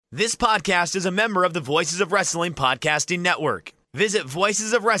This podcast is a member of the Voices of Wrestling Podcasting Network. Visit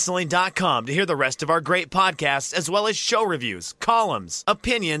voicesofwrestling.com to hear the rest of our great podcasts, as well as show reviews, columns,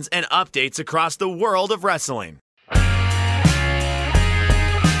 opinions, and updates across the world of wrestling.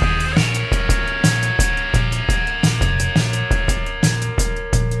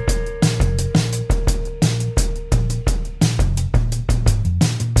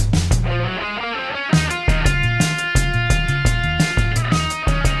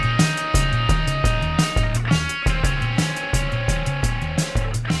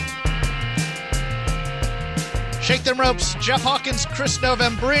 Shake them ropes, Jeff Hawkins, Chris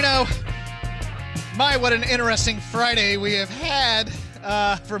Novembrino. My, what an interesting Friday we have had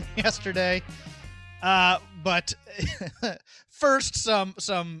from yesterday. But first, some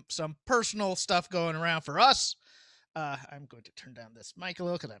personal stuff going around for us. I'm going to turn down this mic a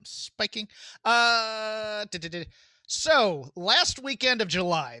little because I'm spiking. So, last weekend of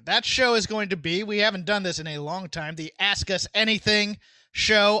July, that show is going to be, we haven't done this in a long time, the Ask Us Anything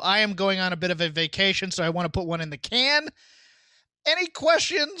show. I am going on a bit of a vacation, so I want to put one in the can. Any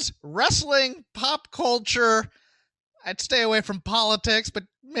questions? Wrestling, pop culture. I'd stay away from politics, but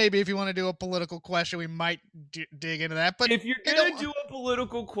maybe if you want to do a political question, we might dig into that. But if you're going to do a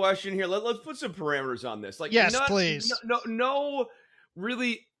political question here, let's put some parameters on this. Like, yes, please. No,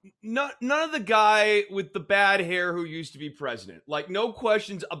 really. None of the guy with the bad hair who used to be president. Like, no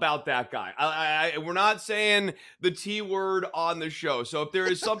questions about that guy. We're not saying the T word on the show. So if there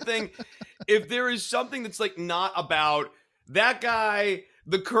is something, that's like not about that guy,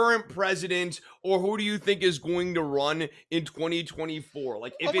 the current president, or who do you think is going to run in 2024?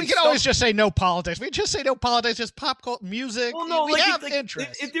 Like, if we can always just say no politics. We just say no politics, just pop culture, music. Well, no, we have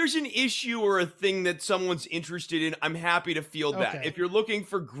interest. If there's an issue or a thing that someone's interested in, I'm happy to field that. Okay. If you're looking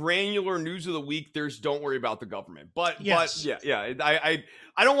for granular news of the week, don't worry about the government. But yes.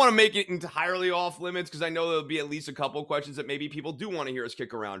 I don't want to make it entirely off limits because I know there'll be at least a couple of questions that maybe people do want to hear us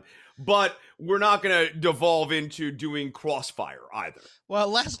kick around. But we're not going to devolve into doing crossfire either. Well,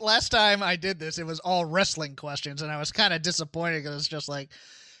 last time I did this, it was all wrestling questions, and I was kind of disappointed because it's just like,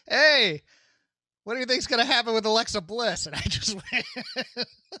 hey, what do you think's going to happen with Alexa Bliss? And I just went,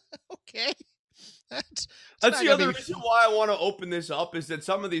 okay. That's the other reason why I want to open this up is that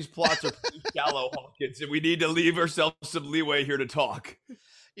some of these plots are pretty shallow, Hawkins, and we need to leave ourselves some leeway here to talk.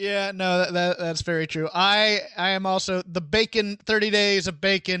 Yeah, no, that's very true. I am also, the bacon, 30 days of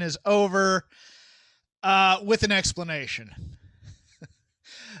bacon is over with an explanation.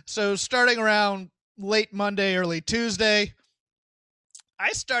 So starting around late Monday, early Tuesday,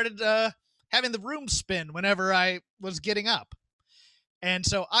 I started having the room spin whenever I was getting up. And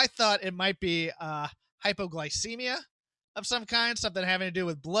so I thought it might be hypoglycemia of some kind, something having to do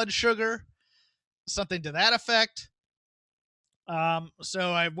with blood sugar, something to that effect.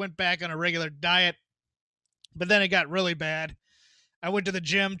 So I went back on a regular diet, but then it got really bad. I went to the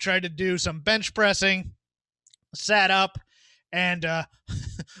gym, tried to do some bench pressing, sat up, and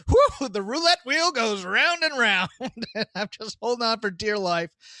the roulette wheel goes round and round. And I'm just holding on for dear life.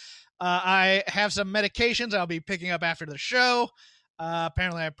 I have some medications I'll be picking up after the show.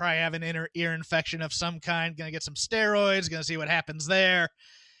 Apparently, I probably have an inner ear infection of some kind. Going to get some steroids, going to see what happens there.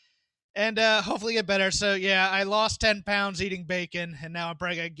 And hopefully get better. So, yeah, I lost 10 pounds eating bacon, and now I'm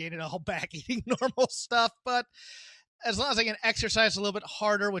probably going to gain it all back eating normal stuff. But as long as I can exercise a little bit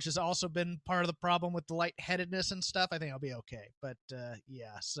harder, which has also been part of the problem with the lightheadedness and stuff, I think I'll be okay. But,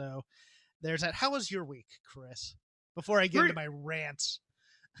 yeah, so there's that. How was your week, Chris? Before I get into my rants.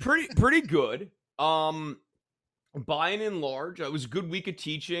 Pretty good. By and large, it was a good week of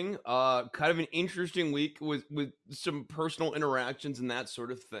teaching. Kind of an interesting week with some personal interactions and that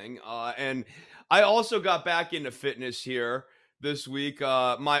sort of thing. And I also got back into fitness here this week.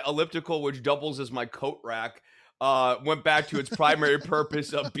 My elliptical, which doubles as my coat rack, went back to its primary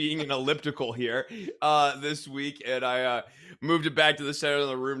purpose of being an elliptical here this week, and I moved it back to the center of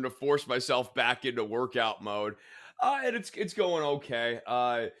the room to force myself back into workout mode. And it's going okay.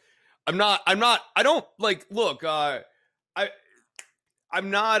 I'm not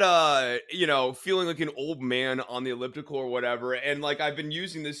feeling like an old man on the elliptical or whatever. And like, I've been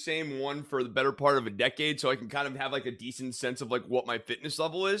using the same one for the better part of a decade, so I can kind of have like a decent sense of like what my fitness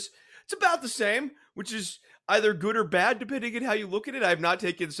level is. It's about the same, which is either good or bad, depending on how you look at it. I've not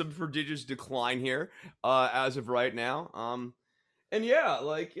taken some prodigious decline here, as of right now. And yeah,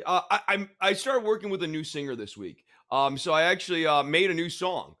 like, I started working with a new singer this week. So I actually, made a new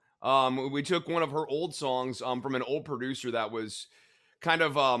song. We took one of her old songs from an old producer that was kind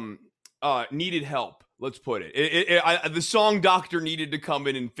of needed help. Let's put it. The song doctor needed to come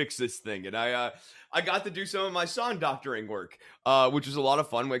in and fix this thing, and I I got to do some of my song doctoring work, which was a lot of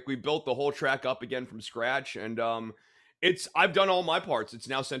fun. Like we built the whole track up again from scratch, and I've done all my parts. It's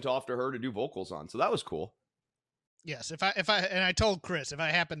now sent off to her to do vocals on, so that was cool. Yes, and I told Chris if I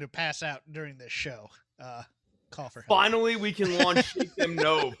happen to pass out during this show, call for help. Finally, we can launch Shake Them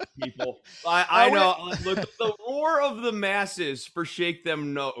Nove, people. I know. Look, the roar of the masses for Shake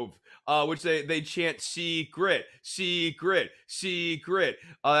Them Nove, which they chant secret, secret, secret.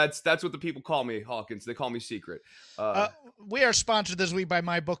 That's what the people call me, Hawkins. They call me Secret. We are sponsored this week by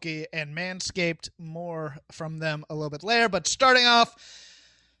MyBookie and Manscaped. More from them a little bit later. But starting off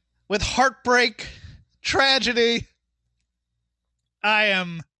with heartbreak, tragedy. I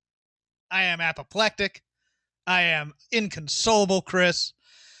am apoplectic. I am inconsolable, Chris.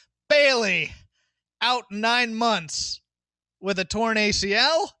 Bayley out 9 months with a torn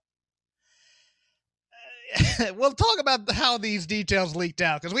ACL. We'll talk about how these details leaked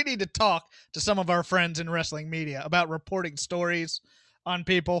out because we need to talk to some of our friends in wrestling media about reporting stories on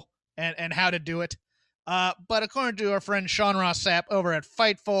people and how to do it. But according to our friend Sean Ross Sapp over at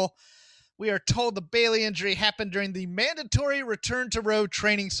Fightful, we are told the Bayley injury happened during the mandatory return to road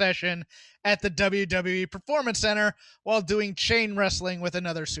training session at the WWE Performance Center while doing chain wrestling with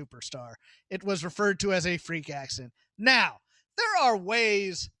another superstar. It was referred to as a freak accident. Now, there are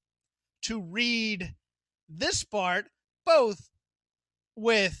ways to read this part both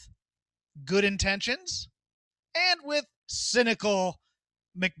with good intentions and with cynical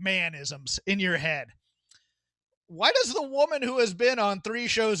McMahonisms in your head. Why does the woman who has been on 3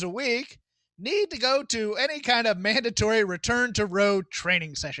 shows a week need to go to any kind of mandatory return to road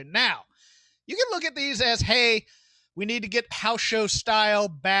training session? Now, you can look at these as, hey, we need to get house show style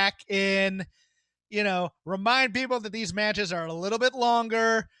back in, remind people that these matches are a little bit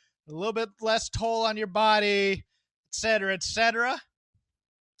longer, a little bit less toll on your body, etc., etc.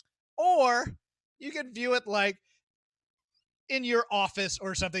 Or you can view it like in your office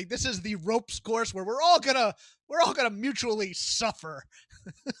or something. This is the ropes course where we're all gonna mutually suffer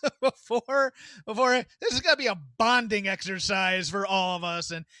before this is gonna be a bonding exercise for all of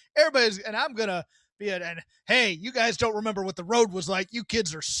us, and I'm gonna be it. And hey, you guys don't remember what the road was like. You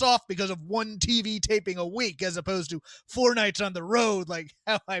kids are soft because of 1 TV taping a week as opposed to 4 nights on the road, like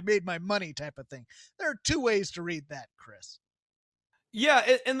how I made my money type of thing. There are 2 ways to read that, Chris.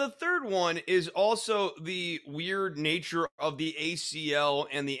 Yeah, and the third one is also the weird nature of the ACL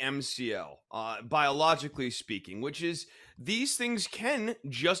and the MCL, biologically speaking, which is these things can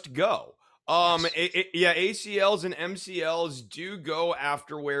just go. Yes. ACLs and MCLs do go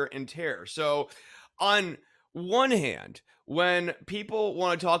after wear and tear. So on one hand, when people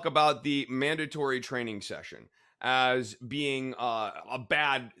want to talk about the mandatory training session as being a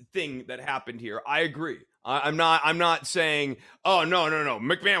bad thing that happened here, I agree. I'm not saying, oh, no.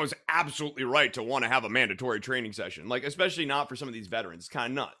 McMahon was absolutely right to want to have a mandatory training session, like, especially not for some of these veterans. It's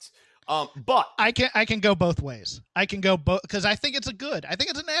kind of nuts. But I can go both ways. I can go both because I think it's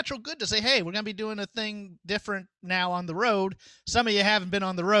a natural good to say, hey, we're going to be doing a thing different now on the road. Some of you haven't been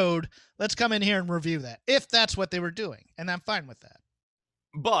on the road. Let's come in here and review that if that's what they were doing. And I'm fine with that.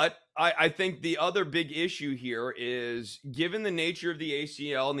 But I think the other big issue here is, given the nature of the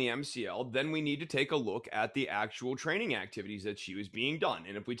ACL and the MCL, then we need to take a look at the actual training activities that she was being done.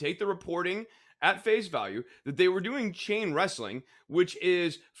 And if we take the reporting at face value that they were doing chain wrestling, which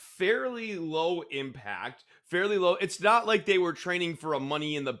is fairly low impact, fairly low. It's not like they were training for a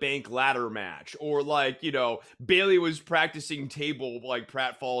Money in the Bank ladder match, or like, Bayley was practicing table like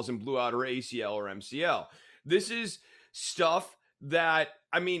pratfalls and blew out her ACL or MCL. This is stuff that,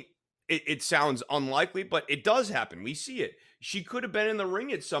 it sounds unlikely, but it does happen. We see it. She could have been in the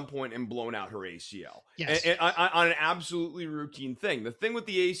ring at some point and blown out her ACL. Yes. And on an absolutely routine thing. The thing with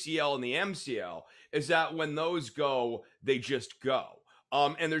the ACL and the MCL is that when those go, they just go.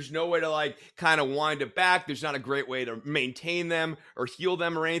 And there's no way to kind of wind it back. There's not a great way to maintain them or heal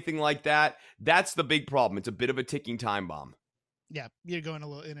them or anything like that. That's the big problem. It's a bit of a ticking time bomb. Yeah, you're going a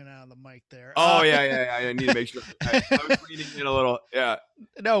little in and out of the mic there. Oh, yeah. I need to make sure. I was reading it a little. Yeah.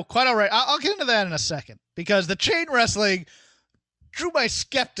 No, quite all right. I'll get into that in a second because the chain wrestling drew my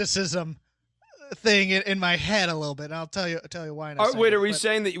skepticism thing in my head a little bit. And I'll tell you why in a second. Wait, are we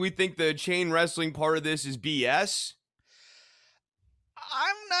saying that we think the chain wrestling part of this is BS?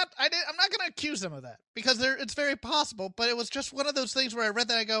 I'm not going to accuse them of that because it's very possible, but it was just one of those things where I read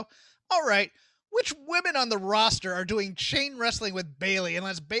that I go, all right, which women on the roster are doing chain wrestling with Bayley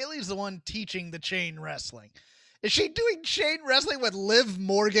unless Bayley's the one teaching the chain wrestling? Is she doing chain wrestling with Liv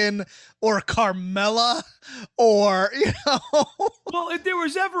Morgan or Carmella or, Well, if there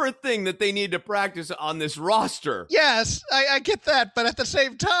was ever a thing that they need to practice on this roster. Yes, I get that, but at the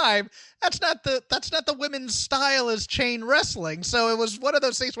same time, that's not the women's style as chain wrestling. So it was one of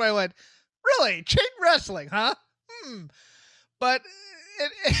those things where I went, really? Chain wrestling, huh? But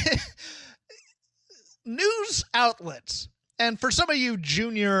news outlets, and for some of you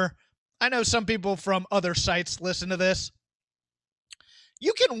junior, I know some people from other sites listen to this.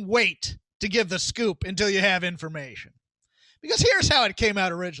 You can wait to give the scoop until you have information. Because here's how it came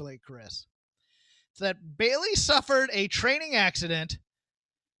out originally, Chris. It's that Bayley suffered a training accident,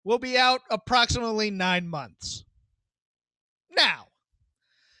 will be out approximately 9 months. Now,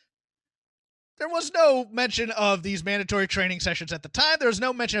 there was no mention of these mandatory training sessions at the time. There was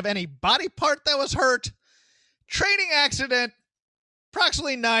no mention of any body part that was hurt. Training accident,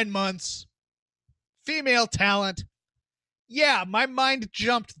 approximately 9 months, female talent. Yeah, my mind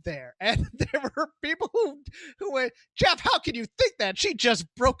jumped there. And there were people who went, Jeff, how can you think that? She just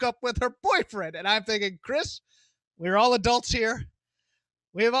broke up with her boyfriend. And I'm thinking, Chris, we're all adults here.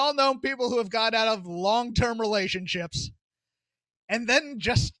 We have all known people who have got out of long-term relationships. And then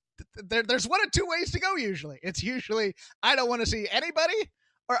just, there's one of two ways to go usually. It's usually, I don't want to see anybody,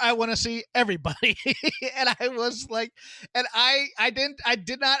 or I want to see everybody. And I was like, and I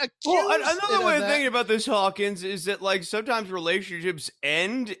did not accuse. Well, another way of that. thinking about this, Hawkins, is that like sometimes relationships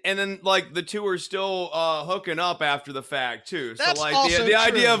end and then like the two are still hooking up after the fact too. That's so like also the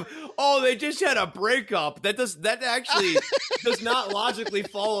idea true. of, oh, they just had a breakup, that actually does not logically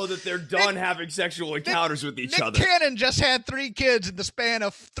follow that they're done having sexual encounters with each Nick other. Cannon just had 3 kids in the span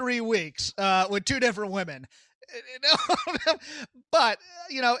of 3 weeks with 2 different women. But,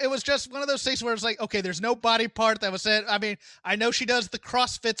 it was just one of those things where it's like, okay, there's no body part that was said. I mean, I know she does the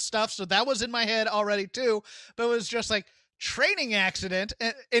CrossFit stuff, so that was in my head already too. But it was just like training accident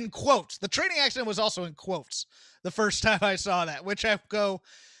in quotes. The training accident was also in quotes the first time I saw that, which I go,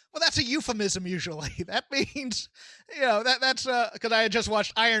 well, that's a euphemism usually. That means, that's because I had just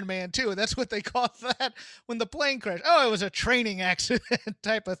watched Iron Man too. And that's what they call that when the plane crashed. Oh, it was a training accident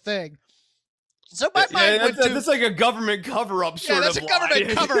type of thing. So my mind went to... That's like a government cover-up sort of that's a government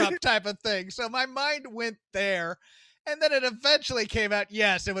lie. cover-up type of thing. So my mind went there, and then it eventually came out,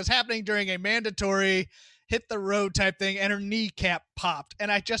 yes, it was happening during a mandatory hit the road type thing, and her kneecap popped. And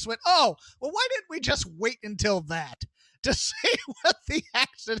I just went, oh, well, why didn't we just wait until that to say what the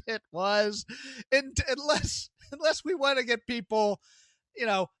accident was? And unless we want to get people,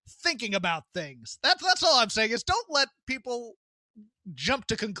 thinking about things. That's all I'm saying is don't let people jump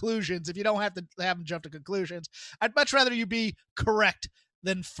to conclusions if you don't have to have them jump to conclusions. I'd much rather you be correct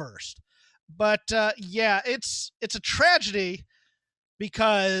than first. But it's a tragedy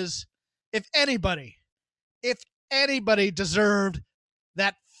because if anybody deserved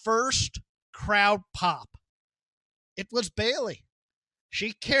that first crowd pop, it was Bayley.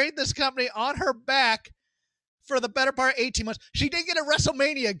 She carried this company on her back for the better part of 18 months. She didn't get a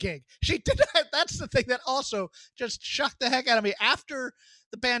WrestleMania gig. She did not. That's the thing that also just shocked the heck out of me. After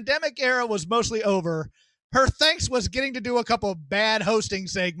the pandemic era was mostly over, her thanks was getting to do a couple of bad hosting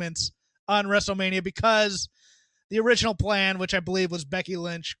segments on WrestleMania because the original plan, which I believe was Becky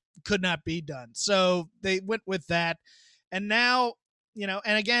Lynch, could not be done. So they went with that. And now,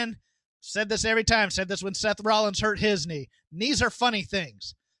 and again, said this every time, said this when Seth Rollins hurt his knee. Knees are funny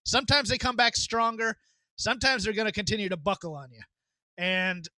things. Sometimes they come back stronger. Sometimes they're going to continue to buckle on you.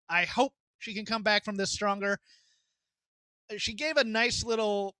 And I hope she can come back from this stronger. She gave a nice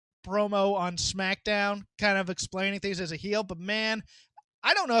little promo on SmackDown, kind of explaining things as a heel. But, man,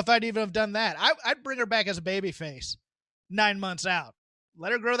 I don't know if I'd even have done that. I'd bring her back as a babyface 9 months out.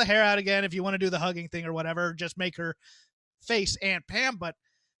 Let her grow the hair out again if you want to do the hugging thing or whatever. Just make her face Aunt Pam. But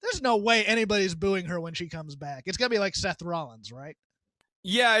there's no way anybody's booing her when she comes back. It's going to be like Seth Rollins, right?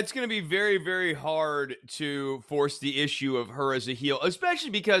 Yeah, it's going to be very, very hard to force the issue of her as a heel,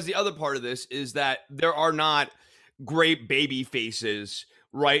 especially because the other part of this is that there are not great baby faces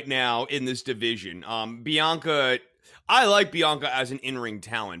right now in this division. Bianca, I like Bianca as an in-ring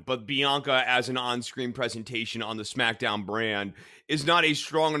talent, but Bianca as an on-screen presentation on the SmackDown brand is not a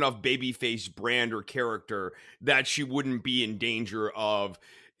strong enough babyface brand or character that she wouldn't be in danger of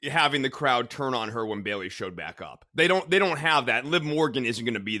having the crowd turn on her when Bayley showed back up. They don't have that. Liv Morgan isn't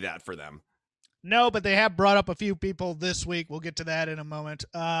going to be that for them. No, but they have brought up a few people this week. We'll get to that in a moment.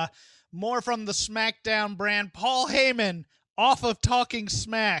 More from the SmackDown brand. Paul Heyman off of Talking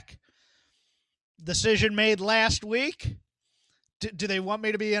Smack. Decision made last week. Do they want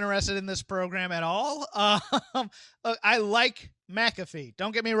me to be interested in this program at all? I like McAfee.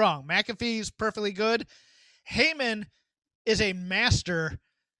 Don't get me wrong. McAfee's perfectly good. Heyman is a master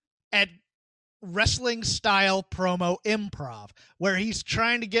at wrestling style promo improv, where he's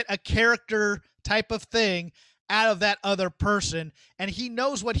trying to get a character type of thing out of that other person, and he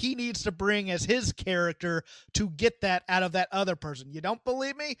knows what he needs to bring as his character to get that out of that other person. You don't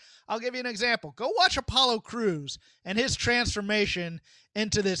believe me? I'll give you an example. Go watch Apollo Crews and his transformation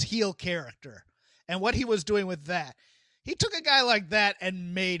into this heel character and what he was doing with that. He took a guy like that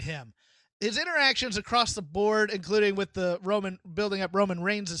and made him. His interactions across the board, including with the building up Roman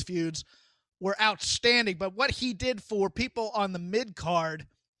Reigns' feuds, were outstanding, but what he did for people on the mid-card,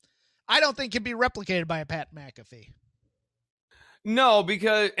 I don't think can be replicated by a Pat McAfee. No,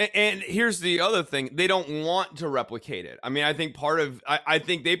 because, and here's the other thing, they don't want to replicate it. I mean, I think I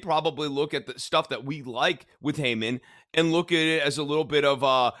think they probably look at the stuff that we like with Heyman and look at it as a little bit of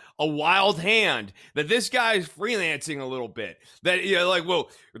a wild hand, that this guy's freelancing a little bit, that, you know, like, whoa,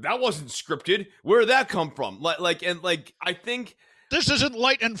 that wasn't scripted. Where did that come from? I think this isn't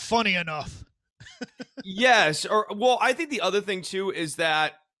light and funny enough. Yes. I think the other thing too is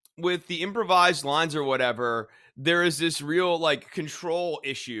that with the improvised lines or whatever, there is this real like control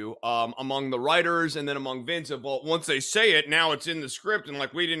issue among the writers and then among Vince of, well, once they say it, now it's in the script and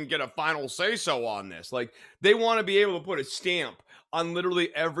like we didn't get a final say so on this. Like they want to be able to put a stamp on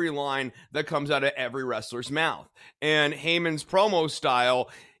literally every line that comes out of every wrestler's mouth. And Heyman's promo style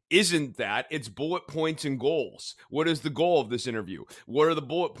isn't that. It's bullet points and goals. What is the goal of this interview? What are the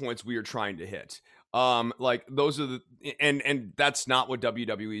bullet points we are trying to hit? Like those are the, and that's not what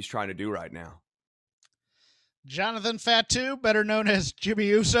WWE is trying to do right now. Jonathan Fatu, better known as Jimmy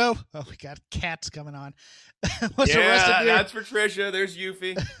Uso. Oh, we got cats coming on. Was arrested near, that's Patricia. There's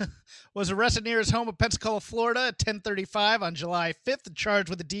Yuffie. Was arrested near his home of Pensacola, Florida at 10:35 on July 5th and charged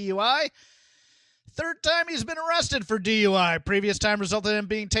with a DUI. Third time he's been arrested for DUI. Previous time resulted in him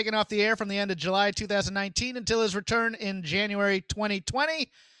being taken off the air from the end of July 2019 until his return in January 2020.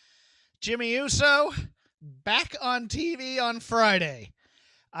 Jimmy Uso, back on TV on Friday.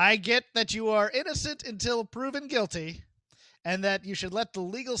 I get that you are innocent until proven guilty and that you should let the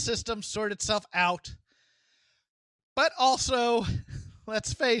legal system sort itself out. But also,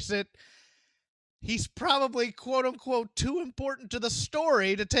 let's face it, he's probably, quote-unquote, too important to the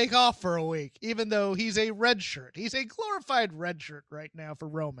story to take off for a week, even though he's a red shirt. He's a glorified red shirt right now for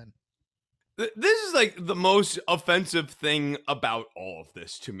Roman. This is like the most offensive thing about all of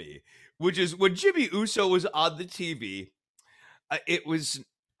this to me, which is when Jimmy Uso was on the TV,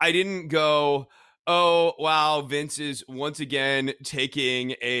 I didn't go, oh, wow, Vince is once again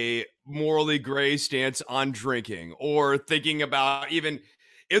taking a morally gray stance on drinking, or thinking about even,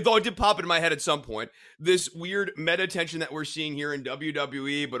 though it did pop into my head at some point, this weird meta tension that we're seeing here in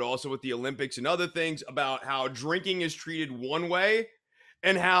WWE, but also with the Olympics and other things, about how drinking is treated one way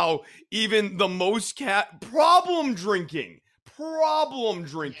and how even the most problem drinking,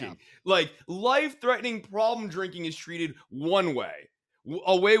 like life-threatening problem drinking is treated one way.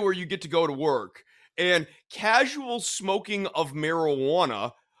 A way where you get to go to work, and casual smoking of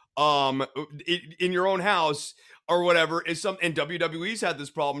marijuana in your own house or whatever is and WWE's had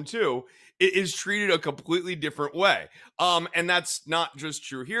this problem too. It is treated a completely different way. And that's not just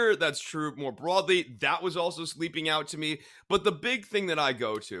true here. That's true more broadly. That was also sleeping out to me. But the big thing that I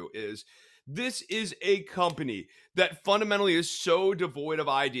go to is, this is a company that fundamentally is so devoid of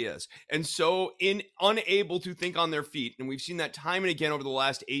ideas and so unable to think on their feet. And we've seen that time and again over the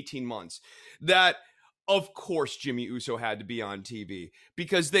last 18 months, that of course Jimmy Uso had to be on TV,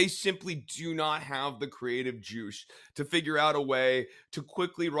 because they simply do not have the creative juice to figure out a way to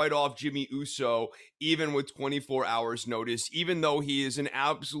quickly write off Jimmy Uso, even with 24 hours notice, even though he is an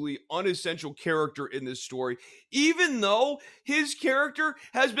absolutely unessential character in this story, even though his character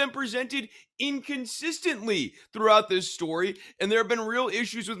has been presented inconsistently throughout this story, and there have been real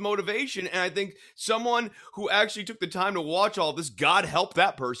issues with motivation. And I think someone who actually took the time to watch all this, God help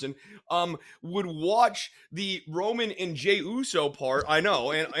that person, would watch the Roman and Jey Uso part. I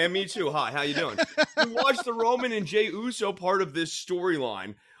know, and me too. Hi, how you doing? You watch the Roman and Jey Uso part of this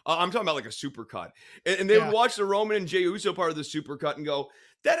storyline. I'm talking about like a supercut, and they would watch the Roman and Jey Uso part of the supercut and go,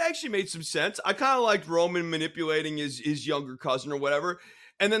 that actually made some sense. I kind of liked Roman manipulating his younger cousin or whatever.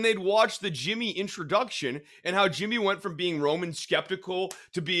 And then they'd watch the Jimmy introduction and how Jimmy went from being Roman skeptical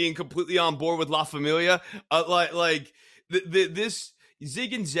to being completely on board with La Familia. This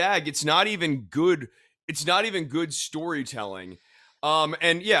zig and zag, it's not even good. It's not even good storytelling.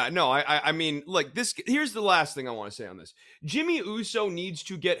 I mean, like this, here's the last thing I want to say on this. Jimmy Uso needs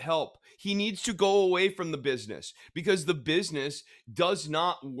to get help. He needs to go away from the business, because the business does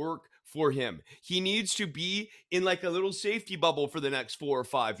not work for him. He needs to be in like a little safety bubble for the next 4 or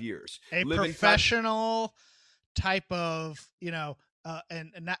 5 years. A professional type of,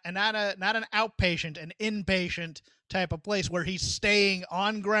 and not an outpatient, an inpatient type of place where he's staying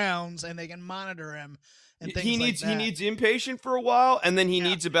on grounds and they can monitor him and things he needs inpatient for a while, and then he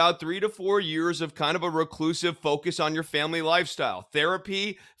needs about 3 to 4 years of kind of a reclusive focus on your family lifestyle,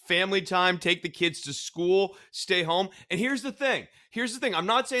 therapy, family time, take the kids to school, stay home. And here's the thing. I'm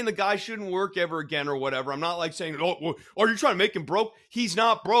not saying the guy shouldn't work ever again or whatever. I'm not like saying, oh, are you trying to make him broke? He's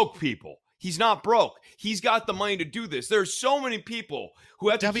not broke, people. He's not broke. He's got the money to do this. There's so many people who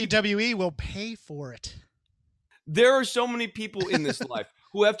have to WWE will pay for it. There are so many people in this life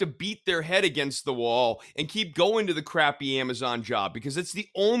who have to beat their head against the wall and keep going to the crappy Amazon job because it's the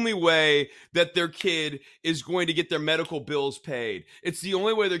only way that their kid is going to get their medical bills paid. It's the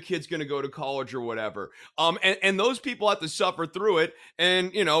only way their kid's going to go to college or whatever. And those people have to suffer through it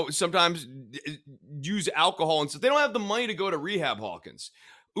and, sometimes use alcohol and stuff. They don't have the money to go to rehab, Hawkins.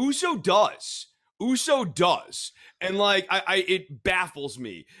 Uso does. And it baffles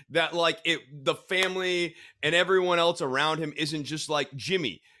me that the family and everyone else around him isn't just like,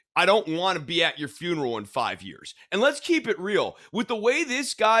 Jimmy, I don't want to be at your funeral in 5 years. And let's keep it real. With the way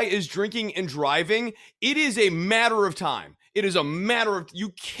this guy is drinking and driving, it is a matter of time. You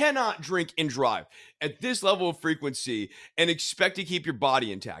cannot drink and drive at this level of frequency and expect to keep your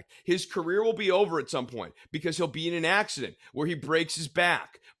body intact. His career will be over at some point because he'll be in an accident where he breaks his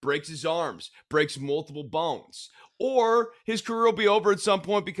back, breaks his arms, breaks multiple bones. Or his career will be over at some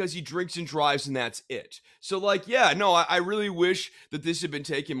point because he drinks and drives and that's it. So I really wish that this had been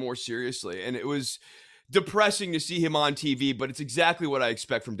taken more seriously. And it was depressing to see him on TV, but it's exactly what I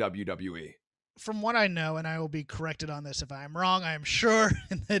expect from WWE. From what I know, and I will be corrected on this if I am wrong, I am sure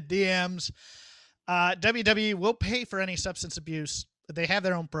in the DMs, WWE will pay for any substance abuse. They have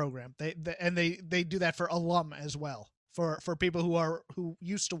their own program. They do that for alum as well. For people who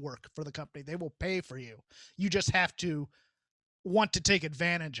used to work for the company, they will pay for you. You just have to want to take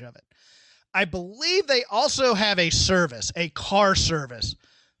advantage of it. I believe they also have a car service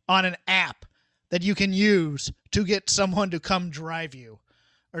on an app that you can use to get someone to come drive you.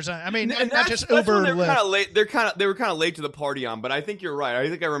 Or something. I mean, not just Uber. They were kind of late to the party on, but I think you're right. I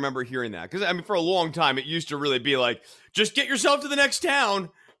think I remember hearing that because for a long time it used to really be like, just get yourself to the next town.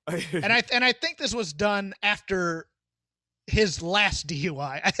 and I think this was done after his last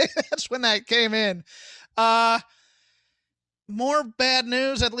DUI. I think that's when that came in. More bad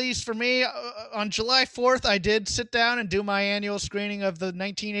news, at least for me. On July 4th, I did sit down and do my annual screening of the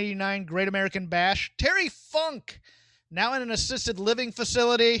 1989 Great American Bash. Terry Funk, now in an assisted living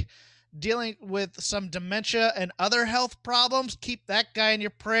facility, dealing with some dementia and other health problems. Keep that guy in your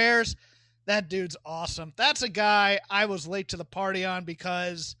prayers. That dude's awesome. That's a guy I was late to the party on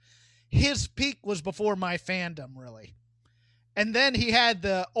because his peak was before my fandom, really. And then he had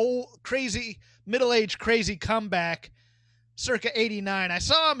the old, crazy, middle-aged, crazy comeback circa 89. I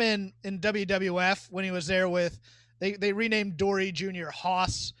saw him in WWF when he was there with, they renamed Dory Jr.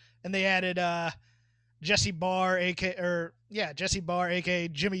 Hoss, and they added Jesse Barr, aka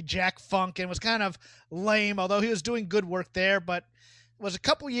Jimmy Jack Funk, and was kind of lame, although he was doing good work there, but it was a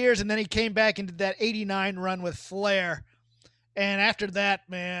couple years, and then he came back into that 89 run with Flair. And after that,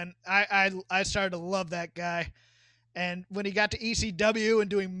 man, I started to love that guy. And when he got to ECW and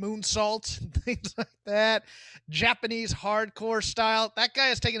doing moonsaults and things like that, Japanese hardcore style, that guy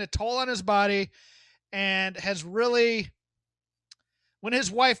has taken a toll on his body and has really... When his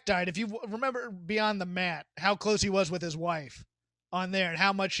wife died, if you remember Beyond the Mat, how close he was with his wife on there and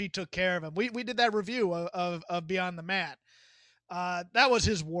how much she took care of him. We did that review of Beyond the Mat. That was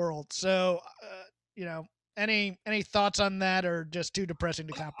his world. So, any thoughts on that or just too depressing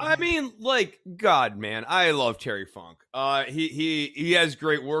to comprehend? I mean, God, man, I love Terry Funk. He has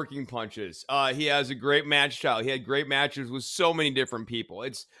great working punches. He has a great match style. He had great matches with so many different people.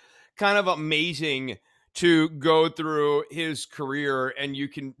 It's kind of amazing to go through his career and you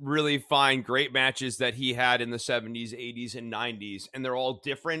can really find great matches that he had in the 70s, 80s, and 90s, and they're all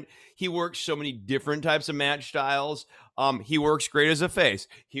different. He works so many different types of match styles. He works great as a face.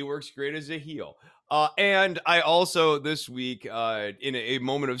 He works great as a heel. And I also, this week, in a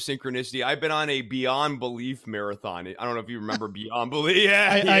moment of synchronicity, I've been on a Beyond Belief marathon. I don't know if you remember Beyond Belief.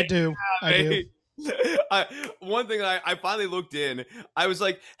 Yeah, I do. I do. One thing I finally looked in, I was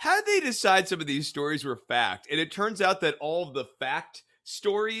like, how did they decide some of these stories were fact? And it turns out that all of the fact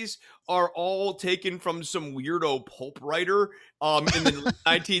stories are all taken from some weirdo pulp writer in the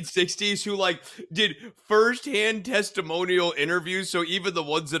 1960s who did firsthand testimonial interviews. So even the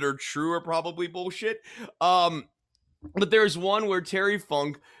ones that are true are probably bullshit. But there's one where Terry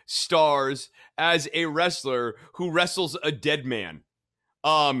Funk stars as a wrestler who wrestles a dead man.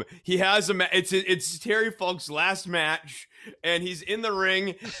 He has it's Terry Funk's last match, and he's in the ring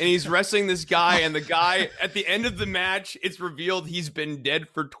and he's wrestling this guy, and the guy at the end of the match, it's revealed he's been dead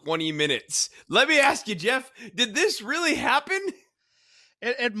for 20 minutes. Let me ask you, Jeff, did this really happen?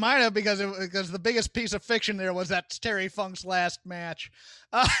 It might have, because the biggest piece of fiction there was that Terry Funk's last match.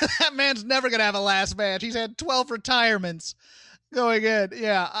 That man's never gonna have a last match. He's had 12 retirements going in.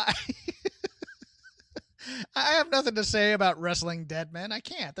 Yeah, I have nothing to say about wrestling dead men. I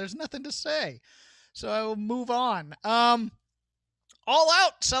can't. There's nothing to say. So I will move on. All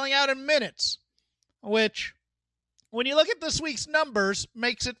Out selling out in minutes, which, when you look at this week's numbers,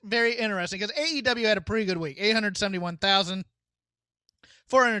 makes it very interesting, because AEW had a pretty good week. 871,000,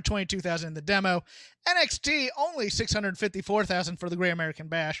 422,000 in the demo. NXT only 654,000 for the Great American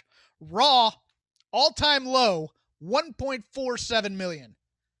Bash. Raw, all-time low, 1.47 million.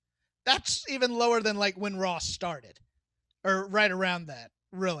 That's even lower than like when Raw started, or right around that,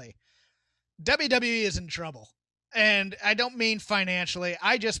 really. WWE is in trouble. And I don't mean financially.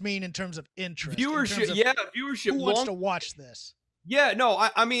 I just mean in terms of interest. Viewership, viewership. Who wants to watch this? Yeah, no,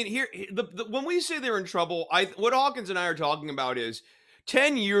 I mean, here, when we say they're in trouble, what Hawkins and I are talking about is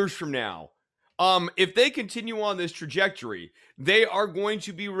 10 years from now, if they continue on this trajectory, they are going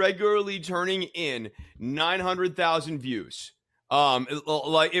to be regularly turning in 900,000 views.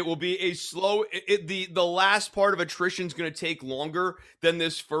 It will be a slow, the last part of attrition is going to take longer than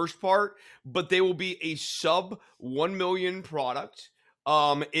this first part, but they will be a sub 1 million product.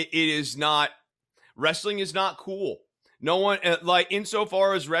 It is not, wrestling is not cool. No one,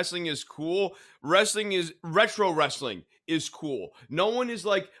 insofar as wrestling is cool, retro wrestling is cool. No one is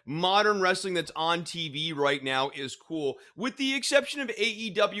like modern wrestling that's on TV right now is cool, with the exception of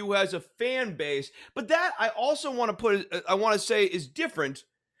AEW, who has a fan base. But that I also want to say is different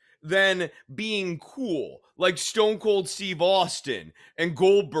than being cool. Like Stone Cold Steve Austin and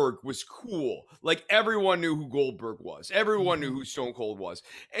Goldberg was cool. Like everyone knew who Goldberg was. Everyone knew who Stone Cold was.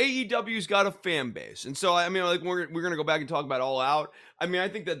 AEW's got a fan base. And so, I mean, like we're going to go back and talk about All Out. I mean, I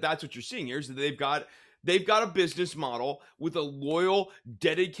think that's what you're seeing here is that they've got a business model with a loyal,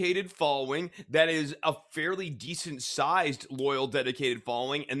 dedicated following that is a fairly decent-sized, loyal, dedicated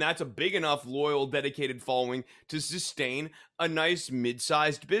following, and that's a big enough, loyal, dedicated following to sustain a nice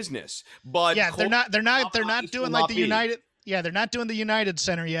mid-sized business. But yeah, they're not doing like the United. Yeah, they're not doing the United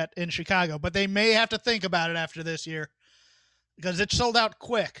Center yet in Chicago, but they may have to think about it after this year because it sold out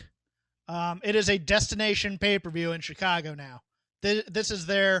quick. It is a destination pay-per-view in Chicago now. This is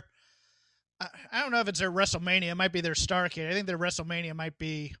their. I don't know if it's their WrestleMania. It might be their Starrcade. I think their WrestleMania might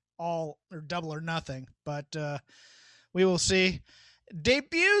be all or double or nothing, but we will see.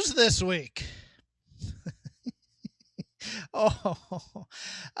 Debuts this week. On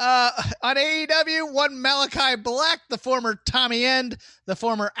AEW, one Malachi Black, the former Tommy End, the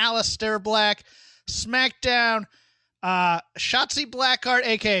former Alistair Black. SmackDown, Shotzi Blackheart,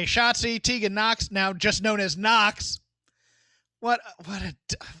 a.k.a. Shotzi, Tegan Knox, now just known as Knox. What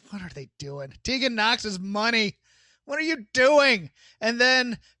are they doing? Tegan Knox's money. What are you doing? And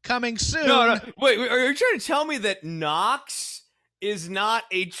then coming soon. No. Wait, are you trying to tell me that Knox is not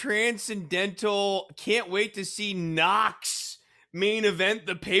a transcendental, can't wait to see Knox main event,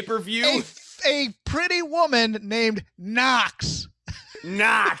 the pay-per-view? A pretty woman named Knox.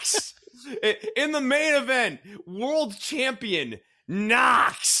 Knox. In the main event, world champion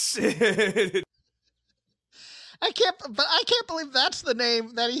Knox. I can't believe that's the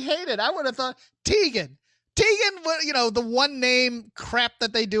name that he hated. I would have thought Tegan, the one name crap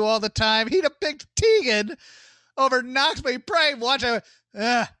that they do all the time. He'd have picked Tegan over Knox, but he probably watch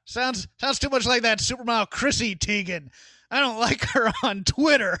sounds too much like that supermodel Chrissy Teigen. I don't like her on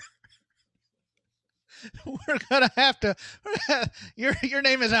Twitter. We're gonna have to. Your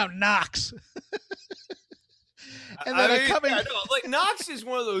name is out, Knox. And then like Knox is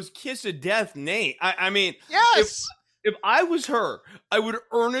one of those kiss of death names. I mean, yes. If I was her, I would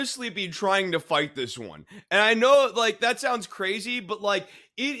earnestly be trying to fight this one. And I know, like, that sounds crazy, but like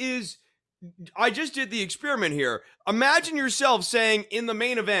it is. I just did the experiment here. Imagine yourself saying in the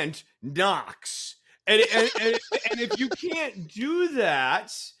main event, Knox, and if you can't do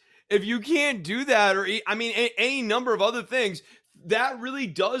that, or I mean, any number of other things. That really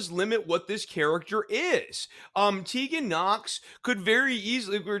does limit what this character is. Tegan Knox could very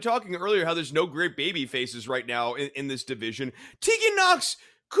easily, we were talking earlier how there's no great baby faces right now in this division. Tegan Knox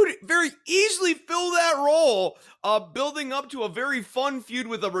could very easily fill that role, building up to a very fun feud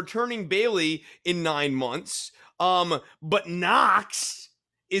with a returning Bayley in 9 months. But Knox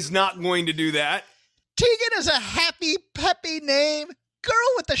is not going to do that. Tegan is a happy, peppy name. Girl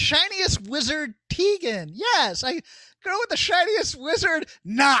with the shiniest wizard, Tegan. Yes, Girl with the shiniest wizard,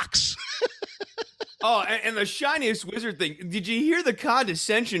 Nox. Oh, and the shiniest wizard thing. Did you hear the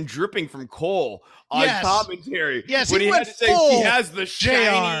condescension dripping from Cole on commentary? Yes, when he went had to say he has the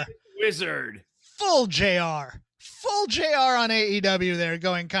shiny JR. wizard. Full JR. Full JR on AEW there,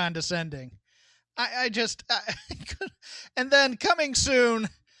 going condescending. I and then coming soon,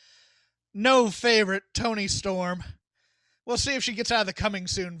 no favorite, Toni Storm. We'll see if she gets out of the coming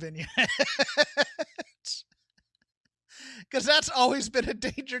soon vignette. Because that's always been a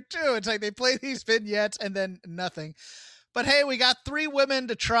danger, too. It's like they play these vignettes and then nothing. But hey, we got 3 women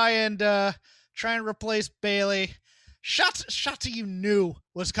to try and replace Bayley. Shotzi you knew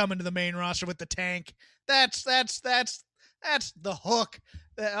was coming to the main roster with the tank. That's the hook.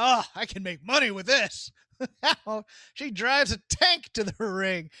 I can make money with this. She drives a tank to the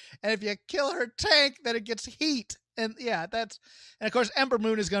ring, and if you kill her tank, then it gets heat. And yeah, and of course Ember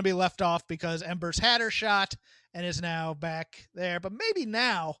Moon is going to be left off because Ember's had her shot and is now back there. But maybe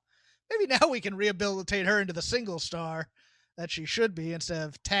now we can rehabilitate her into the single star that she should be instead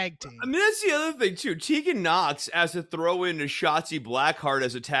of tag team. I mean, that's the other thing too. Tegan Nox as to throw in Shotzi Blackheart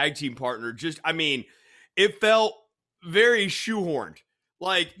as a tag team partner. It felt very shoehorned.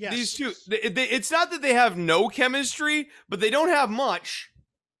 Like these two, it's not that they have no chemistry, but they don't have much.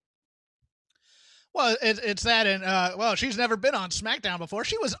 Well, it's that, and she's never been on SmackDown before.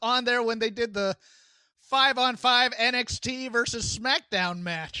 She was on there when they did the 5-on-5 NXT versus SmackDown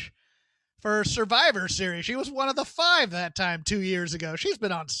match for Survivor Series. She was one of the 5 that time 2 years ago. She's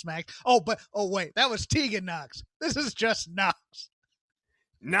been on Smack. Oh, wait, that was Tegan Nox. This is just Nox.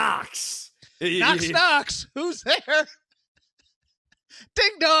 Nox. Nox. Who's there?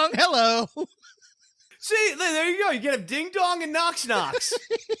 Ding dong. Hello. See, there you go. You get a ding dong and Nox.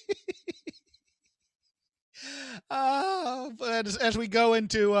 But as we go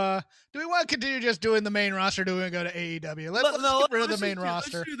into, do we want to continue just doing the main roster? Or do we want to go to AEW? Let's get rid of the main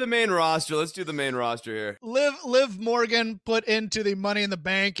roster. Let's do the main roster. Let's do the main roster here. Liv Morgan put into the Money in the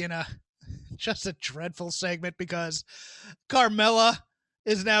Bank in just a dreadful segment because Carmella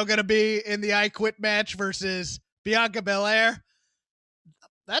is now going to be in the I Quit match versus Bianca Belair.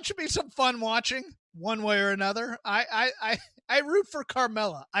 That should be some fun watching one way or another. I root for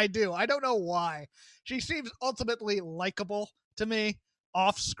Carmella. I do. I don't know why. She seems ultimately likable to me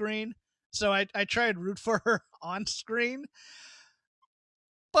off screen. So I try and root for her on screen.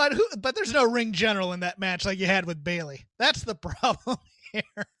 But there's no ring general in that match like you had with Bayley. That's the problem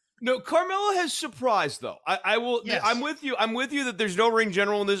here. No, Carmella has surprised though. I will. Yes. I'm with you. I'm with you that there's no ring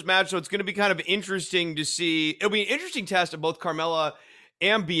general in this match, so it's going to be kind of interesting to see. It'll be an interesting test of both Carmella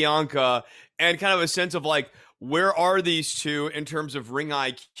and Bianca, and kind of a sense of like, where are these two in terms of ring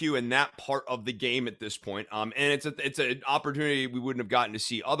IQ and that part of the game at this point? And it's an opportunity we wouldn't have gotten to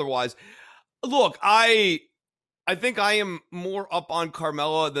see otherwise. Look, I think I am more up on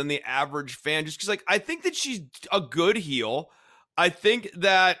Carmella than the average fan, just because like I think that she's a good heel. I think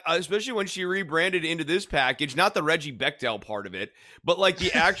that, especially when she rebranded into this package, not the Reggie Bechdel part of it, but like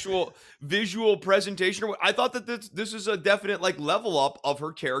the actual visual presentation. I thought that this is a definite like level up of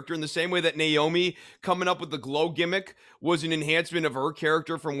her character in the same way that Naomi coming up with the glow gimmick was an enhancement of her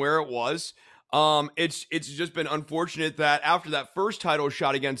character from where it was. It's just been unfortunate that after that first title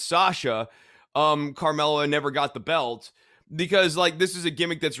shot against Sasha, Carmella never got the belt, because like this is a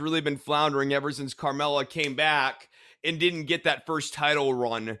gimmick that's really been floundering ever since Carmella came back and didn't get that first title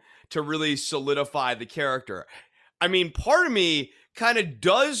run to really solidify the character. I mean, part of me kind of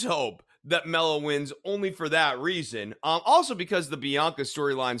does hope that Mella wins only for that reason. Also because the Bianca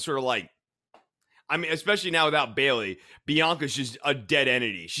storyline sort of like, I mean, especially now without Bayley, Bianca's just a dead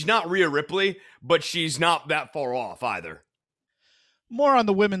entity. She's not Rhea Ripley, but she's not that far off either. More on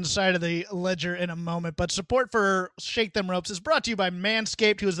the women's side of the ledger in a moment, but support for Shake Them Ropes is brought to you by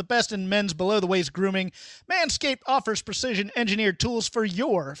Manscaped, who is the best in men's below-the-waist grooming. Manscaped offers precision-engineered tools for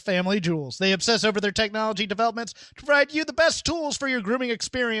your family jewels. They obsess over their technology developments to provide you the best tools for your grooming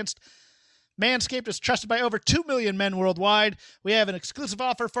experience. Manscaped is trusted by over 2 million men worldwide. We have an exclusive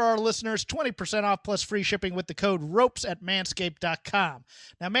offer for our listeners, 20% off plus free shipping with the code ROPES at manscaped.com.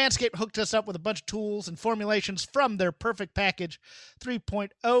 Now, Manscaped hooked us up with a bunch of tools and formulations from their Perfect Package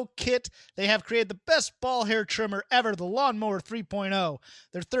 3.0 kit. They have created the best ball hair trimmer ever, the Lawnmower 3.0.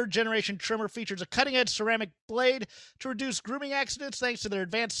 Their third-generation trimmer features a cutting-edge ceramic blade to reduce grooming accidents thanks to their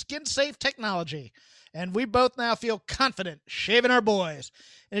advanced skin-safe technology. And we both now feel confident shaving our boys.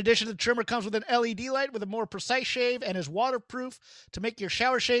 In addition, the trimmer comes with an LED light with a more precise shave and is waterproof to make your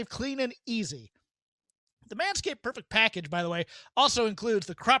shower shave clean and easy. The Manscaped Perfect Package, by the way, also includes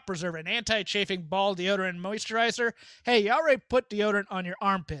the Crop Preserver, an anti-chafing ball deodorant and moisturizer. Hey, you already put deodorant on your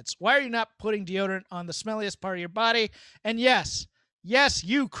armpits. Why are you not putting deodorant on the smelliest part of your body? And yes,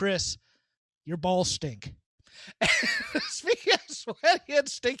 you, Chris, your balls stink. Speaking of sweaty and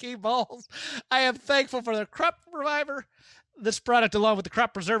stinky balls, I am thankful for the Crop Reviver. This product, along with the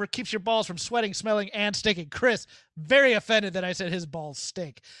Crop Preserver, keeps your balls from sweating, smelling, and stinking. Chris, very offended that I said his balls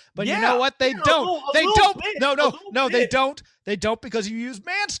stink. But you know what? They don't. They don't. No, they don't. They don't, because you use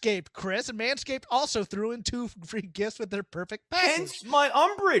Manscaped, Chris. And Manscaped also threw in 2 free gifts with their perfect package. Hence my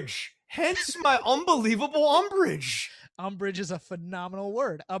umbrage. Hence my unbelievable umbrage. Umbrage is a phenomenal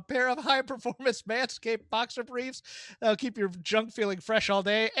word. A pair of high-performance Manscaped boxer briefs that'll keep your junk feeling fresh all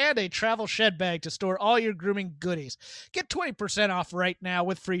day, and a travel shed bag to store all your grooming goodies. Get 20% off right now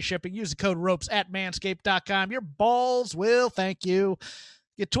with free shipping. Use the code ROPES at manscaped.com. Your balls will thank you.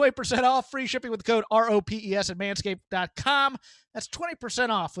 Get 20% off free shipping with the code ROPES at manscaped.com. That's 20%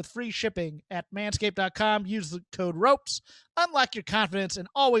 off with free shipping at manscaped.com. Use the code ROPES. Unlock your confidence and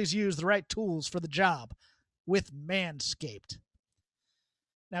always use the right tools for the job with Manscaped.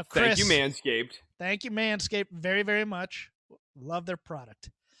 Now, Chris, thank you, Manscaped. Thank you, Manscaped, very, very much. Love their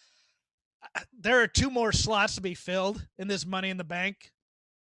product. There are 2 more slots to be filled in this Money in the Bank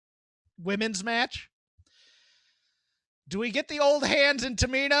women's match. Do we get the old hands in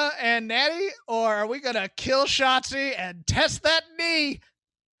Tamina and Natty, or are we going to kill Shotzi and test that knee?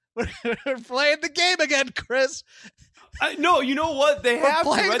 We're playing the game again, Chris. No, you know what? They have to,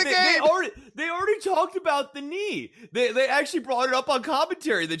 right? The they already talked about the knee. They actually brought it up on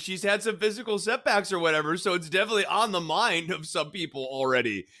commentary that she's had some physical setbacks or whatever, so it's definitely on the mind of some people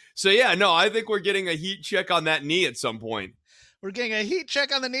already. So yeah, no, I think we're getting a heat check on that knee at some point. We're getting a heat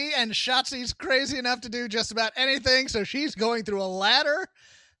check on the knee, and Shotzi's crazy enough to do just about anything, so she's going through a ladder.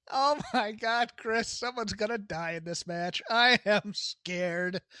 Oh my God, Chris, someone's gonna die in this match. I am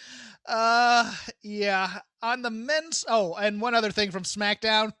scared. Yeah. On the men's, and one other thing from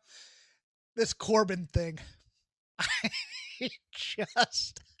SmackDown, this Corbin thing.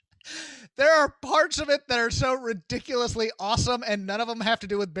 There are parts of it that are so ridiculously awesome, and none of them have to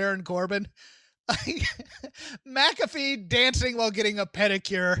do with Baron Corbin. McAfee dancing while getting a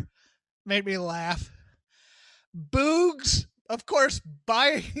pedicure made me laugh. Boogs, of course,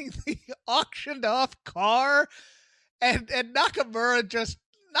 buying the auctioned off car, and Nakamura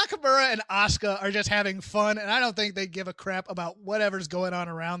and Asuka are just having fun, and I don't think they give a crap about whatever's going on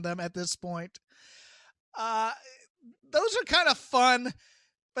around them at this point. Those are kind of fun,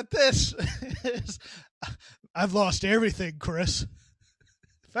 but this is, I've lost everything, Chris.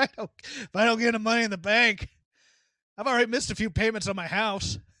 If I don't get any money in the bank, I've already missed a few payments on my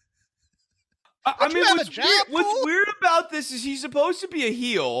house. I mean, what's weird about this is he's supposed to be a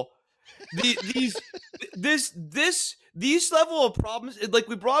heel. These level of problems, like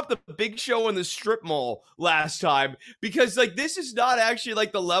we brought up the Big Show in the strip mall last time, because like this is not actually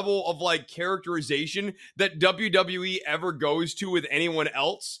like the level of like characterization that WWE ever goes to with anyone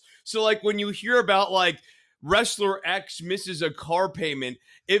else. So like when you hear about like wrestler X misses a car payment,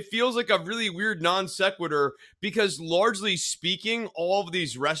 it feels like a really weird non sequitur, because largely speaking, all of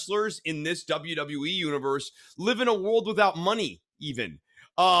these wrestlers in this WWE universe live in a world without money even.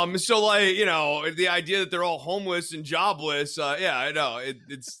 So like, you know, the idea that they're all homeless and jobless, yeah, I know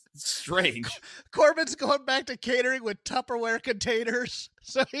it's strange. Corbin's going back to catering with Tupperware containers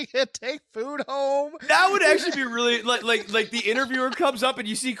so he can take food home. That would actually be really like the interviewer comes up and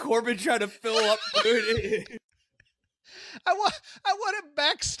you see Corbin trying to fill up food. I want him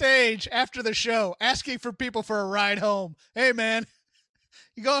backstage after the show asking for people for a ride home. Hey man,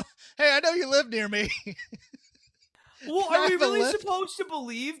 you go, hey, I know you live near me. Well, are we really supposed to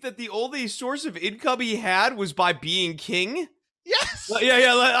believe that the only source of income he had was by being king? Yes.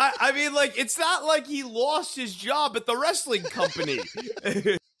 Yeah. I mean, like, it's not like he lost his job at the wrestling company.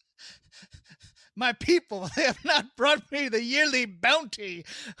 My people, they have not brought me the yearly bounty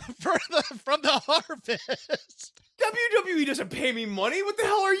from the harvest. WWE doesn't pay me money. What the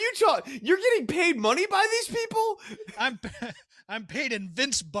hell are you talking? You're getting paid money by these people? I'm paid in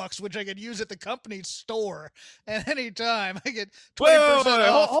Vince bucks, which I could use at the company's store at any time. I get 20%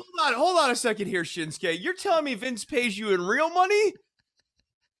 off. Hold on a second here, Shinsuke. You're telling me Vince pays you in real money?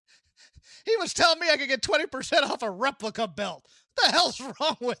 He was telling me I could get 20% off a replica belt. What the hell's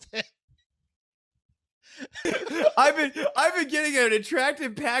wrong with it? I've been getting an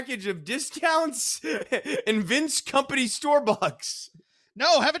attractive package of discounts and Vince company store bucks.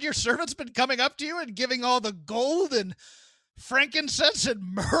 No, haven't your servants been coming up to you and giving all the gold and frankincense and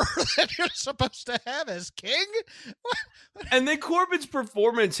myrrh that you're supposed to have as king? And then Corbin's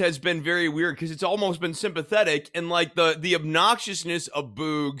performance has been very weird because it's almost been sympathetic, and like the obnoxiousness of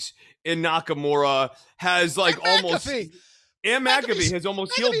Boogs and Nakamura has like and almost McAfee. and McAfee has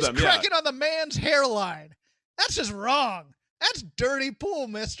almost healed them. He's Yeah, cracking on the man's hairline. That's just wrong. That's dirty pool,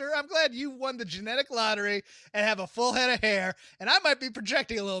 mister. I'm glad you won the genetic lottery and have a full head of hair, and I might be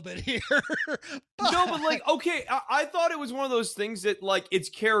projecting a little bit here. no, but like, okay, I thought it was one of those things that like it's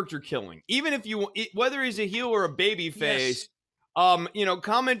character killing, even if whether he's a heel or a baby face. Yes.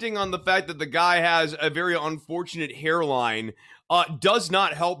 Commenting on the fact that the guy has a very unfortunate hairline does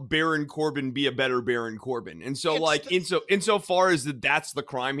not help Baron Corbin be a better Baron Corbin. And so, insofar as that's the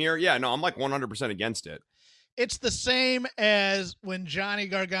crime here, yeah, no, I'm like 100% against it. It's the same as when Johnny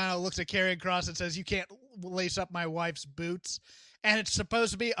Gargano looks at Karrion Kross and says, "You can't lace up my wife's boots," and it's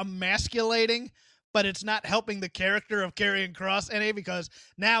supposed to be emasculating, but it's not helping the character of Karrion Kross any, because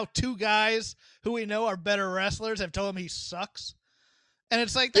now two guys who we know are better wrestlers have told him he sucks. And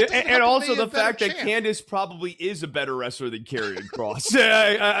it's like, that and also the fact that Candice probably is a better wrestler than Karrion Kross.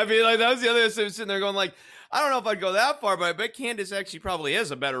 I mean, like, that was the other thing. Sitting there going, like, I don't know if I'd go that far, but I bet Candice actually probably is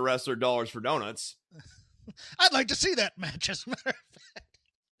a better wrestler, dollars for donuts. I'd like to see that match, as a matter of fact.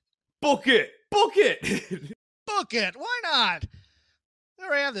 Book it. Book it. Why not? We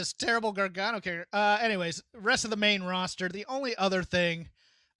already have this terrible Gargano character. Anyways, rest of the main roster. The only other thing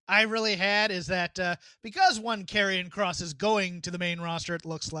I really had is that because one Karrion Kross is going to the main roster, it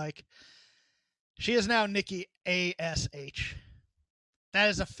looks like, she is now Nikki ASH. That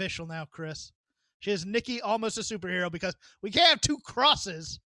is official now, Chris. She is Nikki Almost a Superhero, because we can't have two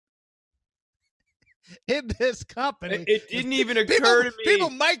crosses in this company. It didn't even occur to me.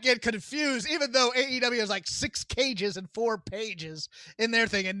 People might get confused, even though AEW has like 6 cages and 4 pages in their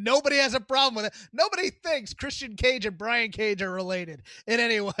thing, and nobody has a problem with it. Nobody thinks Christian Cage and Brian Cage are related in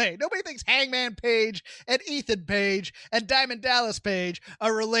any way. Nobody thinks Hangman Page and Ethan Page and Diamond Dallas Page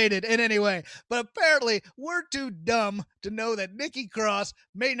are related in any way. But apparently, we're too dumb to know that Nikki Cross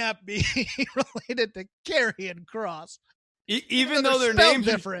may not be related to Karrion Kross. Even though their names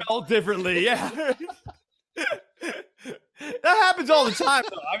are spelled differently, yeah. That happens all the time,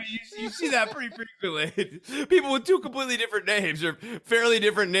 though. I mean, you see that pretty frequently. People with 2 completely different names or fairly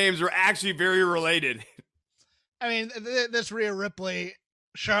different names are actually very related. I mean, this Rhea Ripley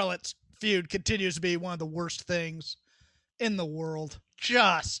Charlotte's feud continues to be one of the worst things in the world.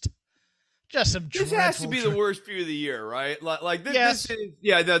 Just some. This has to be the worst feud of the year, right? Like this. Yes. This is,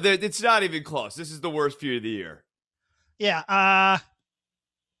 yeah. No, it's not even close. This is the worst feud of the year. Yeah.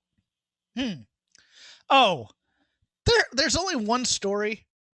 Oh, there's only one story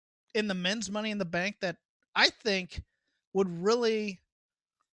in the men's Money in the Bank that I think would really,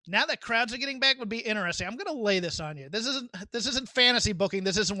 now that crowds are getting back, would be interesting. I'm going to lay this on you. This isn't fantasy booking.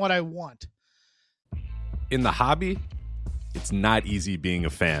 This isn't what I want. In the hobby, it's not easy being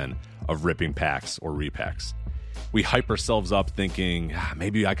a fan of ripping packs or repacks. We hype ourselves up thinking,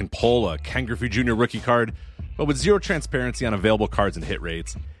 maybe I can pull a Ken Griffey Jr. rookie card. But with zero transparency on available cards and hit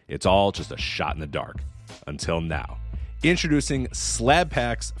rates, it's all just a shot in the dark. Until now. Introducing Slab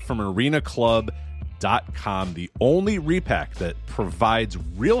Packs from ArenaClub.com, the only repack that provides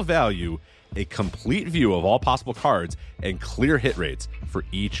real value, a complete view of all possible cards, and clear hit rates for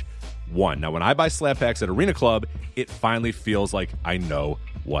each one. Now, when I buy Slab Packs at Arena Club, it finally feels like I know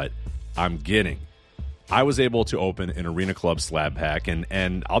what I'm getting. I was able to open an Arena Club slab pack,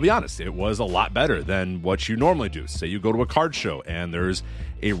 and I'll be honest, it was a lot better than what you normally do. Say you go to a card show, and there's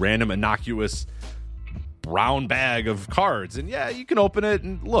a random innocuous brown bag of cards, and yeah, you can open it,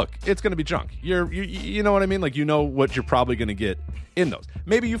 and look, it's going to be junk. You know what I mean? Like, you know what you're probably going to get in those.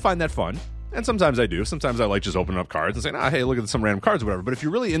 Maybe you find that fun, and sometimes I do. Sometimes I like just opening up cards and saying, hey, look at some random cards or whatever. But if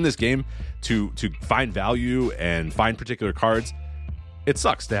you're really in this game to find value and find particular cards, it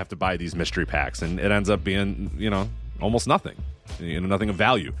sucks to have to buy these mystery packs, and it ends up being, almost nothing, nothing of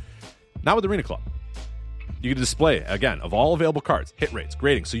value. Not with Arena Club. You can display, again, of all available cards, hit rates,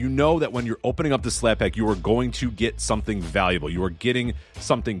 grading, so you know that when you're opening up the slab pack, you are going to get something valuable. You are getting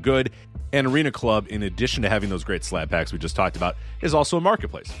something good. And Arena Club, in addition to having those great slab packs we just talked about, is also a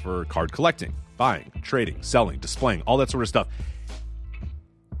marketplace for card collecting, buying, trading, selling, displaying, all that sort of stuff.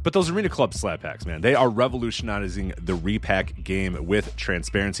 But those Arena Club slab packs, man, they are revolutionizing the repack game with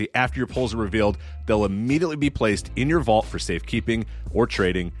transparency. After your pulls are revealed, they'll immediately be placed in your vault for safekeeping or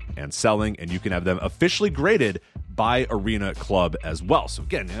trading and selling, and you can have them officially graded by Arena Club as well. So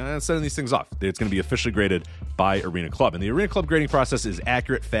again, sending these things off, it's going to be officially graded by Arena Club. And the Arena Club grading process is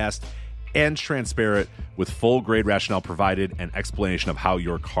accurate, fast, and transparent, with full grade rationale provided and explanation of how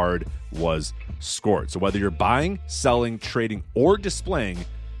your card was scored. So whether you're buying, selling, trading, or displaying,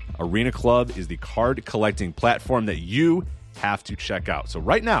 Arena Club is the card collecting platform that you have to check out. So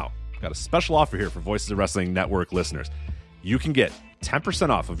right now, I've got a special offer here for Voices of Wrestling Network listeners. You can get 10%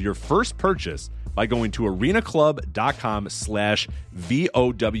 off of your first purchase by going to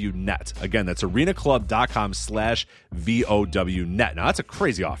arenaclub.com/VOWnet. Again, that's arenaclub.com/VOWnet. Now, that's a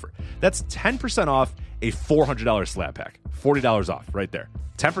crazy offer. That's 10% off a $400 slab pack. $40 off right there.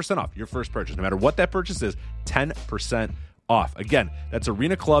 10% off your first purchase. No matter what that purchase is, 10% off. Again, that's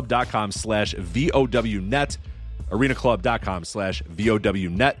arenaclub.com/VOWnet.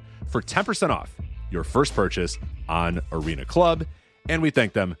 arenaclub.com/VOWnet for 10% off your first purchase on Arena Club. And we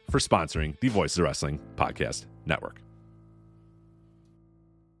thank them for sponsoring the Voices of Wrestling Podcast Network.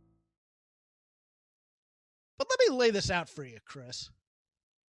 But let me lay this out for you, Chris.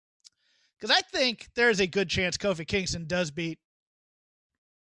 Because I think there's a good chance Kofi Kingston does beat,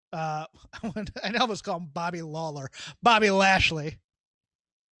 I almost call him Bobby Lawler, Bobby Lashley.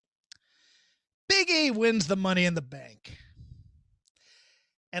 Big E wins the Money in the Bank.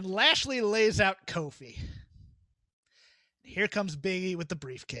 And Lashley lays out Kofi. Here comes Big E with the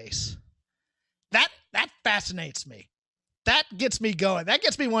briefcase. That fascinates me. That gets me going. That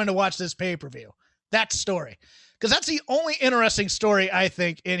gets me wanting to watch this pay-per-view. That story. Because that's the only interesting story, I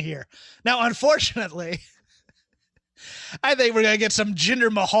think, in here. Now, unfortunately, I think we're going to get some Jinder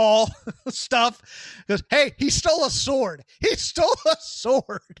Mahal stuff. Because, hey, he stole a sword. He stole a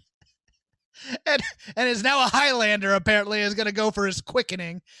sword. And is now a Highlander, apparently, is going to go for his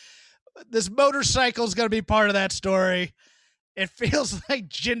quickening. This motorcycle is going to be part of that story. It feels like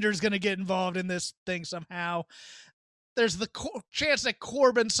Jinder's going to get involved in this thing somehow. There's the chance that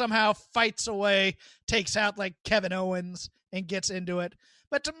Corbin somehow fights away, takes out like Kevin Owens and gets into it.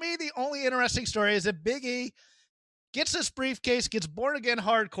 But to me, the only interesting story is that Big E gets this briefcase, gets born again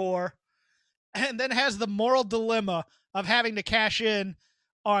hardcore, and then has the moral dilemma of having to cash in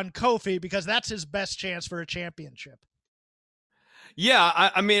on Kofi because that's his best chance for a championship. Yeah,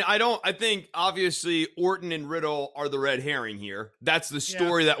 I think obviously Orton and Riddle are the red herring here. That's the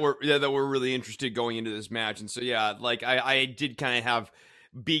story that we're really interested going into this match. And so, yeah, like I did kind of have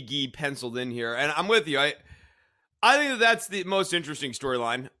Big E penciled in here, and I'm with you. I think that's the most interesting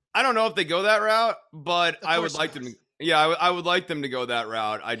storyline. I don't know if they go that route, but I would like them. I would like them to go that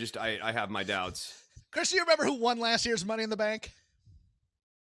route. I have my doubts. Chris, do you remember who won last year's Money in the Bank?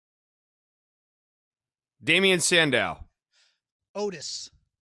 Damian Sandow. Otis.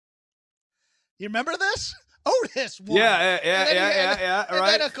 You remember this? Otis won. Yeah,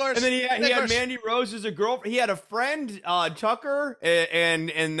 right. Then, of course, and then he had Mandy Rose as a girlfriend. He had a friend, Tucker, and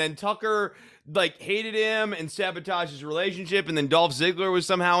then Tucker like hated him and sabotaged his relationship, and then Dolph Ziggler was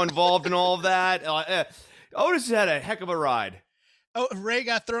somehow involved in all of that. Otis had a heck of a ride. Oh, Ray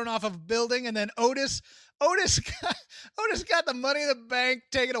got thrown off of a building, and then Otis got the Money in the Bank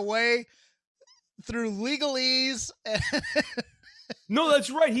taken away through legalese. No, that's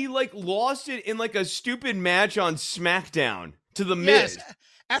right. He like lost it in like a stupid match on SmackDown to the Miz. Yes,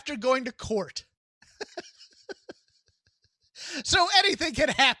 after going to court. So anything can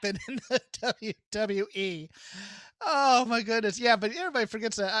happen in the WWE. Oh my goodness. Yeah, but everybody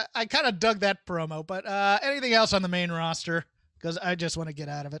forgets that. I kind of dug that promo, but anything else on the main roster? Because I just want to get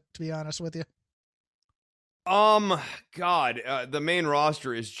out of it, to be honest with you. God, the main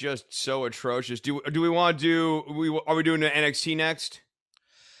roster is just so atrocious. Do we want to are we doing the NXT next?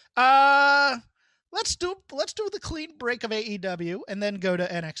 Let's do the clean break of AEW and then go to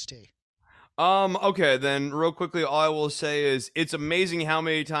NXT. Okay, then real quickly, all I will say is it's amazing how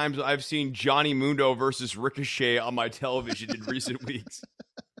many times I've seen Johnny Mundo versus Ricochet on my television in recent weeks.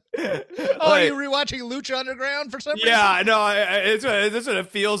 Oh, you're rewatching Lucha Underground for some reason? Yeah, no, that's what it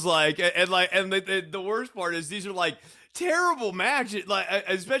feels like. And the worst part is these are like terrible matches, like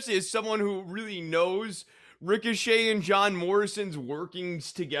especially as someone who really knows Ricochet and John Morrison's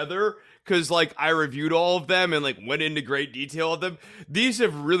workings together, because like I reviewed all of them and like went into great detail of them. These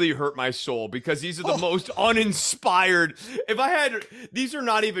have really hurt my soul because these are the most uninspired. These are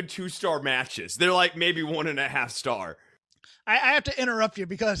not even 2-star matches. They're like maybe 1.5 star. I have to interrupt you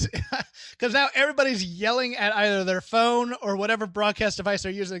because now everybody's yelling at either their phone or whatever broadcast device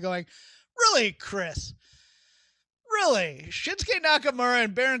they're using, going, really, Chris? Really? Shinsuke Nakamura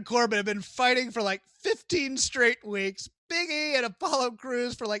and Baron Corbin have been fighting for like 15 straight weeks. Big E and Apollo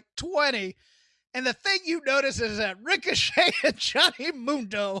Crews for like 20. And the thing you notice is that Ricochet and Johnny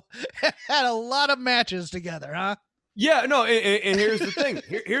Mundo have had a lot of matches together, huh? Yeah, no, and here's the thing.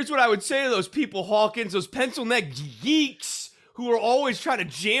 Here's what I would say to those people, Hawkins, those pencil neck geeks who are always trying to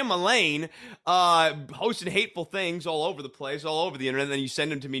jam a lane, posting hateful things all over the place, all over the internet. And then you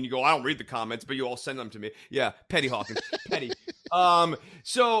send them to me and you go, I don't read the comments, but you all send them to me. Yeah, petty Hawkins, petty.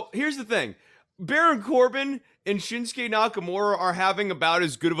 So here's the thing. Baron Corbin and Shinsuke Nakamura are having about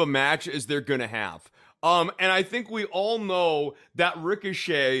as good of a match as they're going to have. And I think we all know that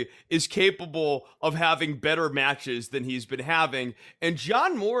Ricochet is capable of having better matches than he's been having. And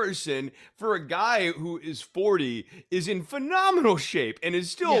John Morrison, for a guy who is 40, is in phenomenal shape and is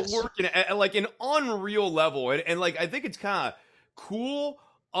still working at like an unreal level. And like, I think it's kind of cool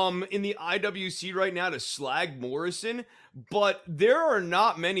in the IWC right now to slag Morrison, but there are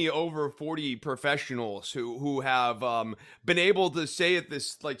not many over 40 professionals who have been able to say at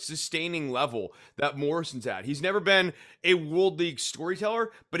this like sustaining level that Morrison's at. He's never been a World League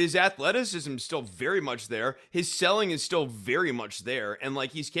storyteller, but his athleticism is still very much there. His selling is still very much there, and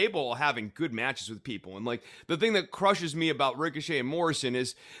like he's capable of having good matches with people. And like the thing that crushes me about Ricochet and Morrison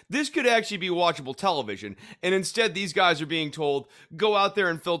is this could actually be watchable television, and instead these guys are being told go out there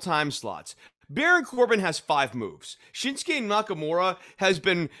and fill time slots. Baron Corbin has 5 moves. Shinsuke Nakamura has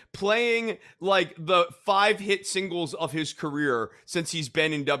been playing like the 5 hit singles of his career since he's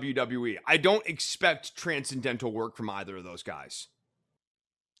been in WWE. I don't expect transcendental work from either of those guys.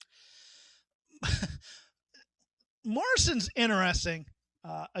 Morrison's interesting.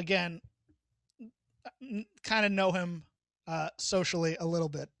 Again, kind of know him socially a little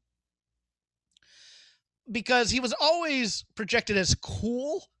bit. Because he was always projected as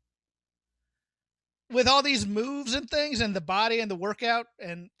cool with all these moves and things and the body and the workout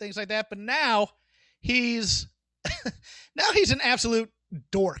and things like that. But now he's an absolute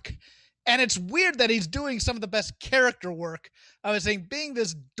dork. And it's weird that he's doing some of the best character work. I was saying being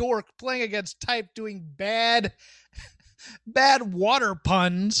this dork, playing against type, doing bad water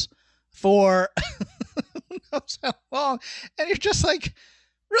puns for who knows how long. And you're just like,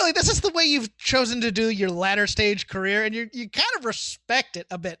 really, this is the way you've chosen to do your latter stage career, and you kind of respect it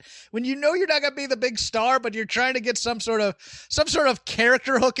a bit when you know you're not going to be the big star, but you're trying to get some sort of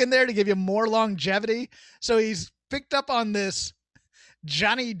character hook in there to give you more longevity. So he's picked up on this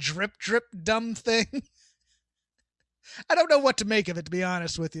Johnny Drip dumb thing. I don't know what to make of it, to be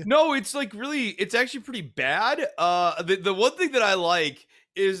honest with you. No, it's like really, it's actually pretty bad. The one thing that I like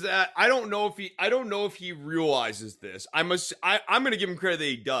is that I don't know if he realizes this. I'm going to give him credit that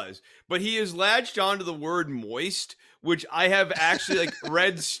he does, but he has latched onto the word moist, which I have actually like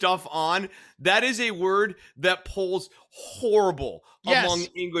read stuff on. That is a word that pulls horrible among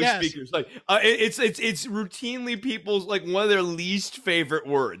English speakers. Like it's routinely people's like one of their least favorite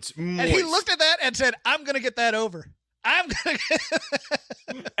words. Moist. And he looked at that and said, "I'm going to get that over. I'm bringing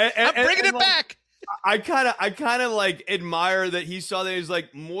it back." I kind of like admire that he saw that he's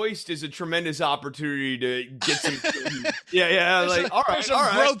like moist is a tremendous opportunity to get some. yeah. Like, all right, there's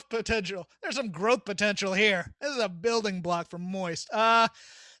some growth potential. There's some growth potential here. This is a building block for moist.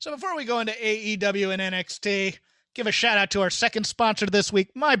 So before we go into AEW and NXT, give a shout out to our second sponsor this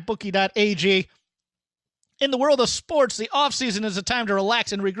week, MyBookie.ag. In the world of sports, the offseason is a time to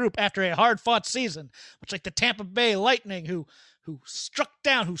relax and regroup after a hard-fought season, much like the Tampa Bay Lightning, who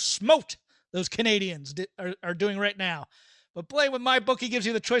smote those Canadians are doing right now. But playing with MyBookie gives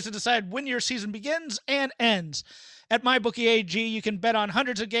you the choice to decide when your season begins and ends. At MyBookie.ag, you can bet on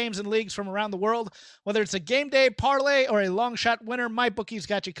hundreds of games and leagues from around the world. Whether it's a game day parlay or a long shot winner, MyBookie's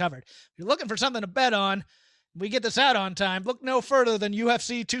got you covered. If you're looking for something to bet on, we get this out on time, look no further than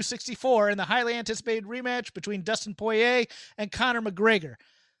UFC 264 and the highly anticipated rematch between Dustin Poirier and Conor McGregor.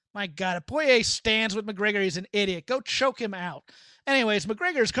 My God, if Poirier stands with McGregor, he's an idiot. Go choke him out. Anyways,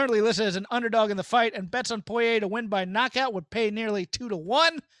 McGregor is currently listed as an underdog in the fight, and bets on Poirier to win by knockout would pay nearly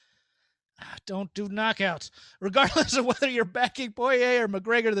 2-1. Don't do knockouts. Regardless of whether you're backing Poirier or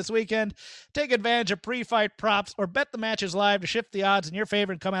McGregor this weekend, take advantage of pre-fight props or bet the matches live to shift the odds in your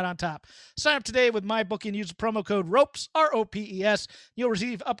favor and come out on top. Sign up today with MyBookie and use the promo code ROPES, ROPES. You'll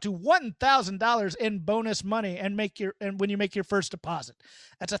receive up to $1,000 in bonus money when you make your first deposit.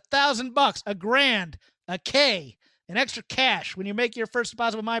 That's $1,000, $1,000, $1,000, and extra cash when you make your first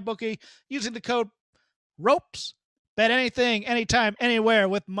deposit with MyBookie using the code ROPES. Bet anything, anytime, anywhere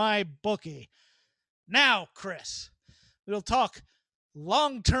with MyBookie. Now, Chris, we'll talk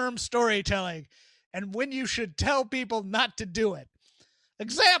long-term storytelling and when you should tell people not to do it.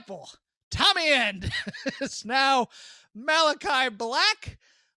 Example, Tommy End is now Malachi Black,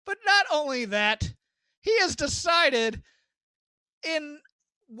 but not only that, he has decided in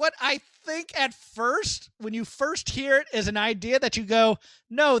what I think at first, when you first hear it, is an idea that you go,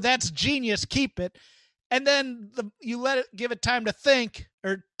 no, that's genius, keep it. And then you give it time to think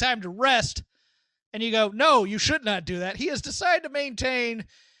or time to rest. And you go, no, you should not do that. He has decided to maintain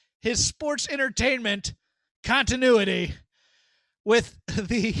his sports entertainment continuity with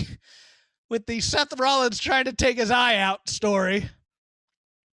the Seth Rollins trying to take his eye out story,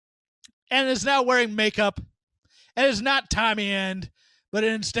 and is now wearing makeup, and is not Tommy End, but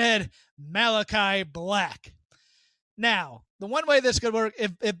instead Malachi Black. Now, the one way this could work,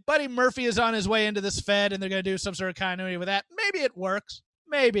 if Buddy Murphy is on his way into this Fed and they're going to do some sort of continuity with that, maybe it works.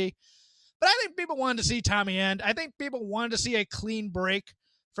 Maybe. But I think people wanted to see Tommy End. I think people wanted to see a clean break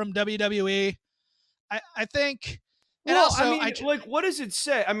from WWE. I think... And well, also, I mean, what does it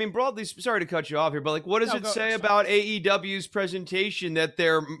say? I mean, broadly, sorry to cut you off here, but what does it say about AEW's presentation that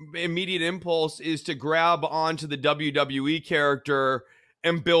their immediate impulse is to grab onto the WWE character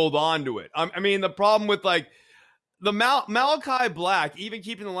and build onto it? I mean, the problem with the Malachi Black, even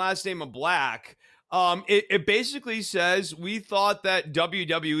keeping the last name of Black, it basically says we thought that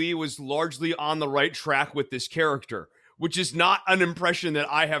WWE was largely on the right track with this character, which is not an impression that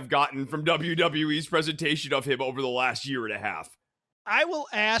I have gotten from WWE's presentation of him over the last year and a half. I will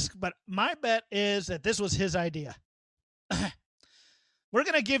ask, but my bet is that this was his idea. We're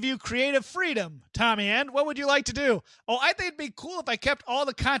going to give you creative freedom, Tommy End. What would you like to do? Oh, I think it'd be cool if I kept all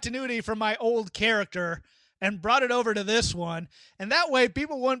the continuity from my old character and brought it over to this one. And that way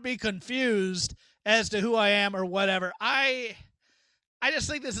people wouldn't be confused as to who I am or whatever. I just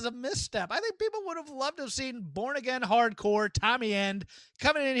think this is a misstep. I think people would have loved to have seen born-again hardcore Tommy End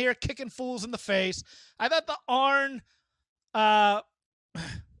coming in here kicking fools in the face. I thought the Arn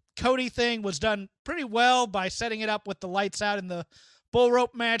Cody thing was done pretty well by setting it up with the lights out in the bull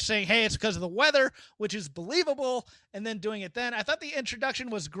rope match, saying, hey, it's because of the weather, which is believable, and then doing it then. I thought the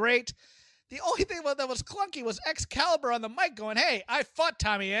introduction was great. The only thing that was clunky was Excalibur on the mic going, hey, I fought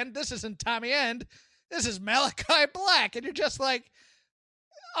Tommy End. This isn't Tommy End. This is Malachi Black. And you're just like,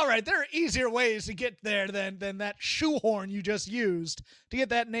 all right, there are easier ways to get there than that shoehorn you just used to get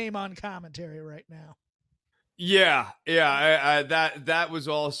that name on commentary right now. Yeah, that was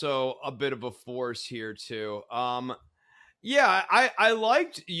also a bit of a force here too. Yeah, I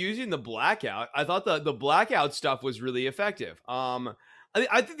liked using the blackout. I thought the blackout stuff was really effective.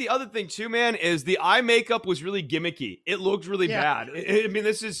 I think the other thing too, man, is the eye makeup was really gimmicky. It looked really bad. I mean,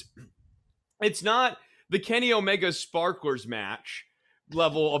 it's not the Kenny Omega Sparklers match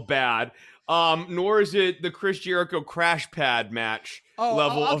level of bad, nor is it the Chris Jericho Crash Pad match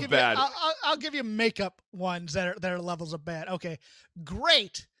level of bad. I'll give you makeup ones that are levels of bad. Okay,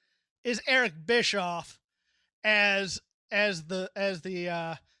 great is Eric Bischoff as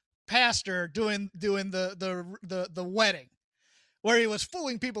the pastor doing the wedding, where he was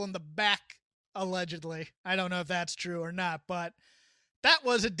fooling people in the back allegedly. I don't know if that's true or not, but that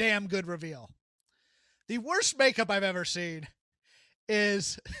was a damn good reveal. The worst makeup I've ever seen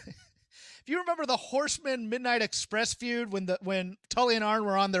is if you remember the Horseman Midnight Express feud when Tully and Arn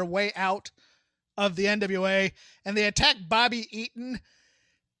were on their way out of the NWA and they attack Bobby Eaton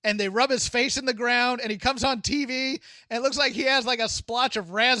and they rub his face in the ground and he comes on TV and it looks like he has like a splotch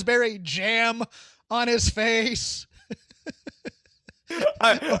of raspberry jam on his face.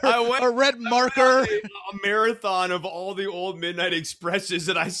 I went a red marker, a marathon of all the old Midnight Expresses,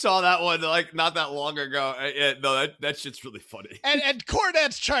 and I saw that one not that long ago. No, that shit's really funny. And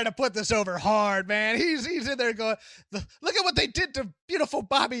Cornette's trying to put this over hard, man. He's in there going, look at what they did to beautiful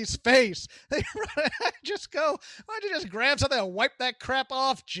Bobby's face. They just go, why don't you just grab something and wipe that crap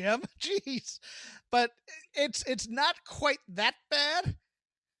off, Jim? Jeez, but it's not quite that bad.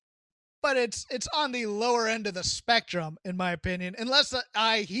 But it's on the lower end of the spectrum, in my opinion, unless the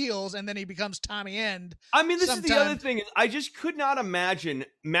eye heals and then he becomes Tommy End. I mean, this is the other thing. I just could not imagine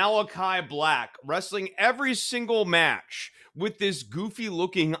Malachi Black wrestling every single match with this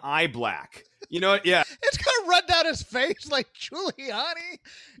goofy-looking eye black. You know what? Yeah. It's going to run down his face like Giuliani.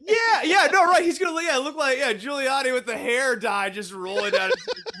 Yeah, no, right. He's going to look like Giuliani with the hair dye just rolling down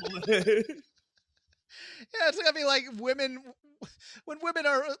his face. Yeah, it's going to be like when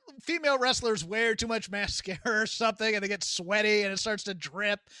female wrestlers wear too much mascara or something and they get sweaty and it starts to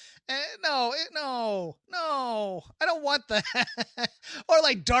drip. No, I don't want that. Or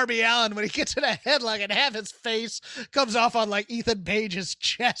like Darby Allin when he gets in a headlock and half his face comes off on like Ethan Page's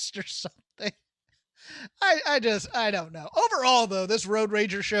chest or something. I don't know. Overall though, this Road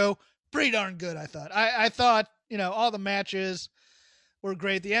Rager show, pretty darn good, I thought. I thought, all the matches were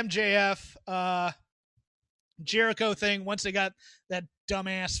great. The MJF, Jericho thing, once they got that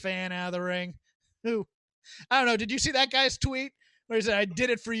dumbass fan out of the ring, who, I don't know, did you see that guy's tweet where he said, I did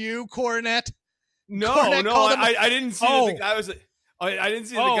it for you, Cornette? No, I didn't see the guy was like, I didn't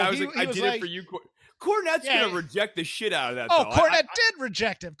see the guy was like, I did it for you. Cornette's Yeah. gonna reject the shit out of that. Oh, though. Cornette did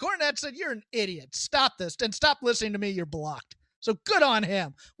reject him. Cornette said, "You're an idiot. Stop this and stop listening to me. You're blocked." So good on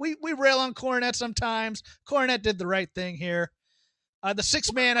him. We rail on Cornette sometimes. Cornette did the right thing here. The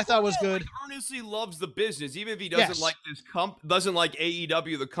sixth man I thought was good. Like, earnestly loves the business, even if he doesn't like this doesn't like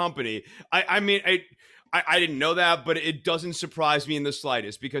AEW the company. I mean, I didn't know that, but it doesn't surprise me in the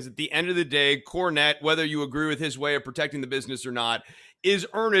slightest, because at the end of the day, Cornette, whether you agree with his way of protecting the business or not, is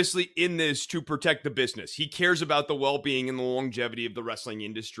earnestly in this to protect the business. He cares about the well-being and the longevity of the wrestling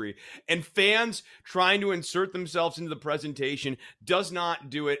industry. And fans trying to insert themselves into the presentation does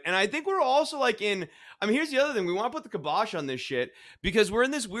not do it. And I think we're also like here's the other thing. We want to put the kibosh on this shit because we're in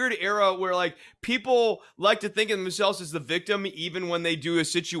this weird era where like people like to think of themselves as the victim even when they do a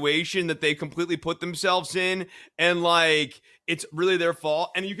situation that they completely put themselves in, and like it's really their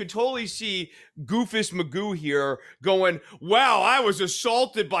fault. And you could totally see Goofus Magoo here going, "Wow, I was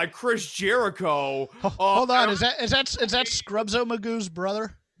assaulted by Chris Jericho." Hold on, is that Scrubzo Magoo's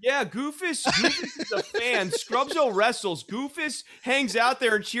brother? Yeah, Goofus is a fan. Scrubzo wrestles. Goofus hangs out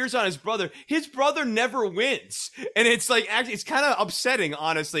there and cheers on his brother. His brother never wins. And it's like, actually, it's kind of upsetting,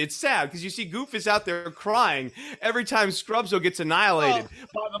 honestly. It's sad because you see Goofus out there crying every time Scrubzo gets annihilated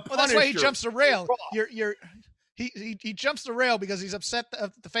by the Punisher. Well, that's why he jumps the rail. He jumps the rail because he's upset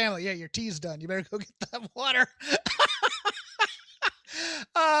of the family. Yeah, your tea's done. You better go get that water.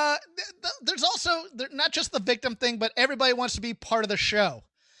 There's also not just the victim thing, but everybody wants to be part of the show.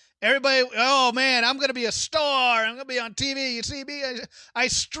 Everybody, oh man, I'm going to be a star. I'm going to be on TV. You see me? I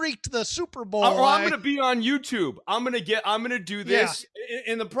streaked the Super Bowl. Or I'm going to be on YouTube. I'm going to do this.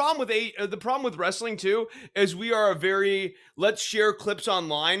 Yeah. And the problem with wrestling too is we are a very let's share clips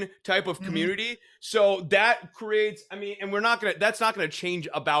online type of community. Mm-hmm. So that creates, and that's not going to change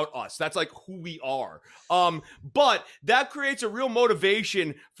about us. That's like who we are. But that creates a real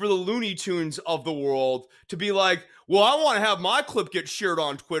motivation for the Looney Tunes of the world to be like, well, I want to have my clip get shared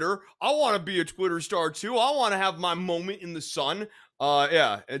on Twitter. I want to be a Twitter star too. I want to have my moment in the sun.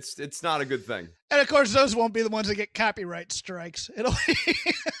 Yeah, it's not a good thing. And of course, those won't be the ones that get copyright strikes. It'll be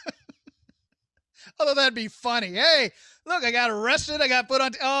although that'd be funny. Hey, look, I got arrested. I got put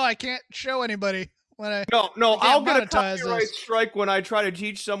on. I can't show anybody when I. No, I'll get a copyright strike when I try to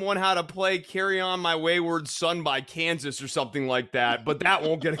teach someone how to play "Carry On My Wayward Son" by Kansas or something like that. But that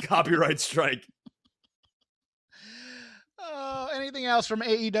won't get a copyright strike. Anything else from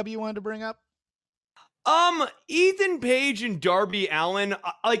AEW you wanted to bring up? Ethan Page and Darby Allin,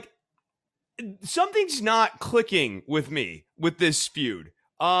 like something's not clicking with me with this feud.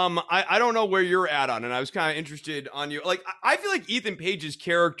 I don't know where you're at on it. I was kind of interested on you. Like, I feel like Ethan Page's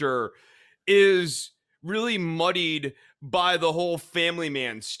character is really muddied by the whole family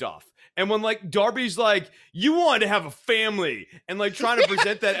man stuff. And when like Darby's like, you wanted to have a family, and like trying to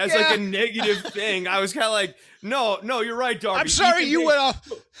present that as like a negative thing, I was kind of like, no, you're right, Darby. I'm sorry you went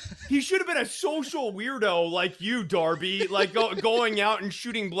off. He should have been a social weirdo like you, Darby, like going out and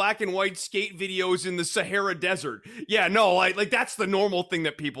shooting black and white skate videos in the Sahara Desert. Yeah, no, like that's the normal thing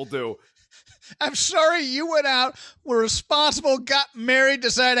that people do. I'm sorry you went out, were responsible, got married,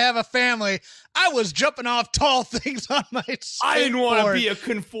 decided to have a family. I was jumping off tall things on my skateboard. I didn't want to be a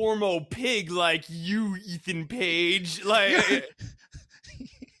conformo pig like you, Ethan Page. Like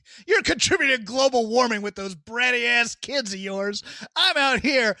you're contributing to global warming with those bratty ass kids of yours. I'm out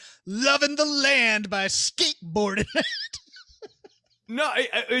here loving the land by skateboarding. No,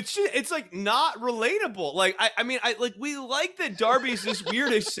 it's like not relatable. Like I like we like that Darby's this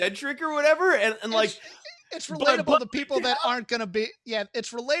weird eccentric or whatever, and like it's relatable to people that aren't gonna be. Yeah,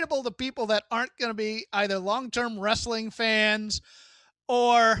 it's relatable to people that aren't gonna be either long-term wrestling fans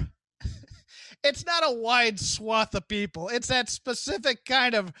or it's not a wide swath of people. It's that specific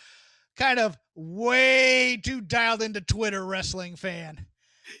kind of way too dialed into Twitter wrestling fan.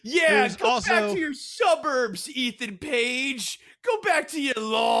 Yeah, go back to your suburbs, Ethan Page. Go back to your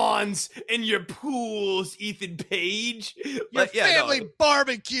lawns and your pools, Ethan Page. Your family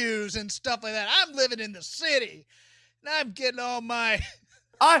barbecues and stuff like that. I'm living in the city, and I'm getting all my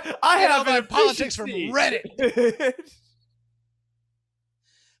I have all my politics from Reddit.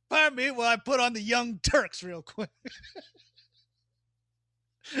 Pardon me while I put on the Young Turks real quick.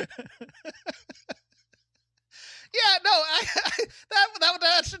 Yeah, no,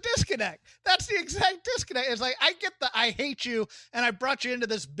 that's the disconnect. That's the exact disconnect. It's like, I get I hate you, and I brought you into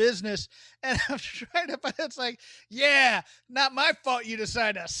this business, and I'm trying to, but it's like, yeah, not my fault you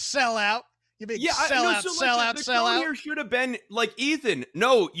decided to sell out. You big sell out. The tone here should have been like, Ethan,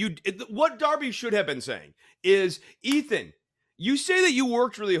 no, what Darby should have been saying is, Ethan, you say that you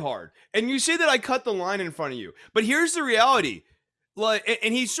worked really hard, and you say that I cut the line in front of you, but here's the reality. Like,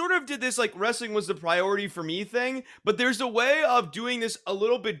 and he sort of did this like wrestling was the priority for me thing, but there's a way of doing this a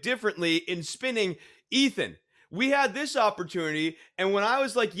little bit differently in spinning. Ethan, we had this opportunity, and when I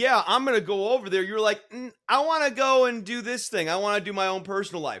was like, yeah, I'm gonna go over there, you're like, I want to go and do this thing. I want to do my own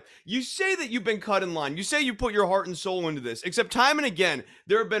personal life. You say that you've been cut in line. You say you put your heart and soul into this, except time and again,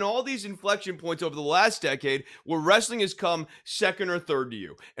 there have been all these inflection points over the last decade where wrestling has come second or third to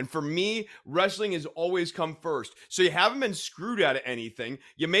you. And for me, wrestling has always come first. So you haven't been screwed out of anything.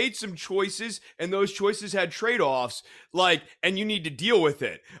 You made some choices, and those choices had trade-offs, like, and you need to deal with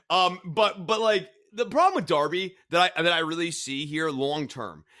it. But like, the problem with Darby that I really see here long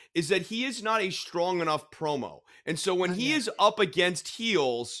term is that he is not a strong enough promo. And so when he is up against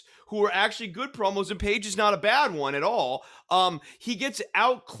heels who are actually good promos, and Paige is not a bad one at all, he gets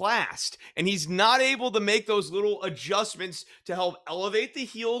outclassed, and he's not able to make those little adjustments to help elevate the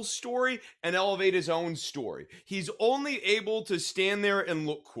heel's story and elevate his own story. He's only able to stand there and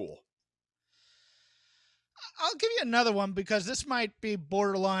look cool. I'll give you another one because this might be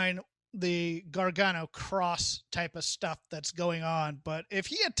borderline the Gargano cross type of stuff that's going on. But if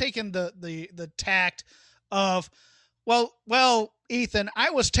he had taken the tact of, well, Ethan, I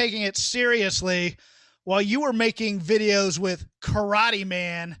was taking it seriously while you were making videos with Karate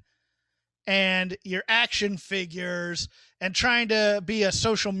Man and your action figures and trying to be a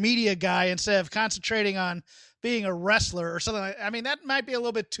social media guy instead of concentrating on being a wrestler or something like that. I mean, that might be a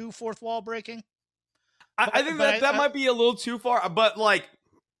little bit too fourth wall breaking. I think that might be a little too far, but like,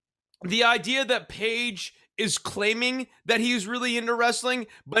 the idea that Paige is claiming that he's really into wrestling,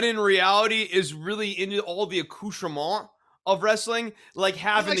 but in reality is really into all the accoutrement of wrestling, like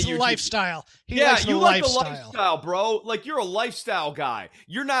having the lifestyle. You like the lifestyle, bro. Like, you're a lifestyle guy.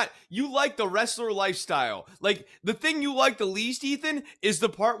 You like the wrestler lifestyle. Like, the thing you like the least, Ethan, is the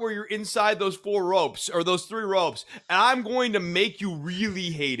part where you're inside those 4 ropes or those 3 ropes. And I'm going to make you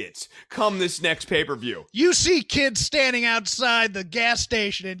really hate it come this next pay-per-view. You see kids standing outside the gas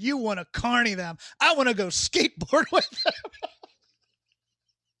station and you want to carny them. I want to go skateboard with them.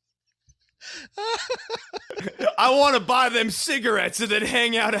 I want to buy them cigarettes and then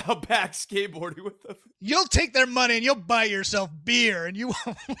hang out back skateboarding with them. You'll take their money and you'll buy yourself beer and you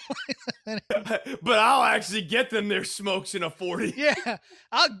won't. But I'll actually get them their smokes in a 40. Yeah,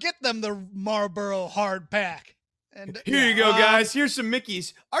 I'll get them the Marlboro hard pack. And here you go, guys. Here's some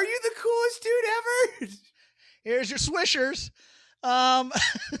Mickeys. Are you the coolest dude ever? Here's your Swishers.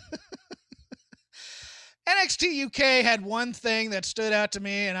 NXT UK had one thing that stood out to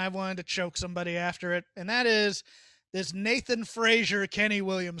me, and I wanted to choke somebody after it, and that is this Nathan Frazier Kenny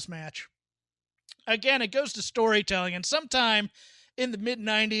Williams match. Again, it goes to storytelling, and sometime in the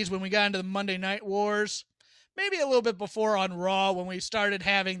mid-90s when we got into the Monday Night Wars, maybe a little bit before on Raw when we started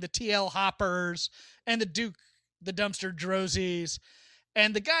having the TL Hoppers and the Duke the Dumpster Drozies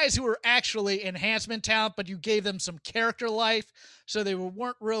and the guys who were actually enhancement talent, but you gave them some character life, so they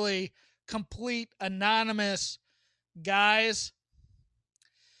weren't really complete anonymous guys.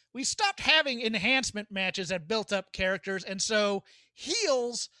 We stopped having enhancement matches that built up characters, and so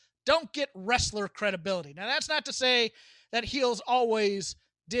heels don't get wrestler credibility. Now, that's not to say that heels always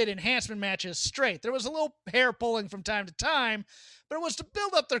did enhancement matches straight. There was a little hair pulling from time to time, but it was to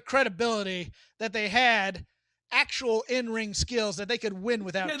build up their credibility that they had actual in-ring skills that they could win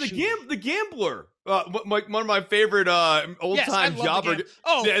without the Gambler. One of my favorite old-time jobber.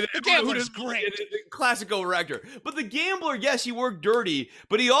 The Gambler's great. Classic over-actor. But the Gambler, yes, he worked dirty,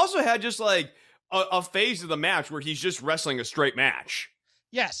 but he also had just like a phase of the match where he's just wrestling a straight match.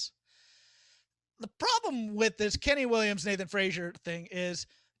 Yes. The problem with this Kenny Williams, Nathan Frazier thing is,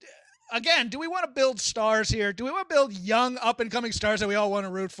 again, do we want to build stars here? Do we want to build young, up-and-coming stars that we all want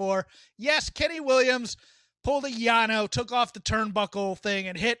to root for? Yes, Kenny Williams pulled a Yano, took off the turnbuckle thing,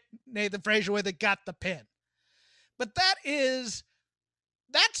 and hit Nathan Frazier with it, got the pin. But that's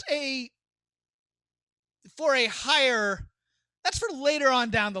for later on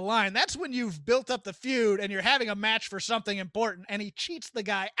down the line. That's when you've built up the feud and you're having a match for something important and he cheats the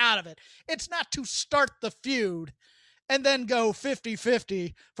guy out of it. It's not to start the feud and then go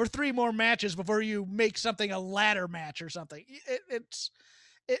 50-50 for 3 more matches before you make something a ladder match or something.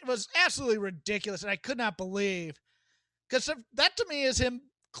 It was absolutely ridiculous, and I could not believe, because that to me is him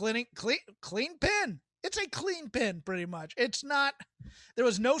clean pin. It's a clean pin, pretty much. It's not. There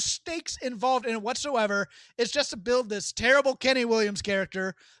was no stakes involved in it whatsoever. It's just to build this terrible Kenny Williams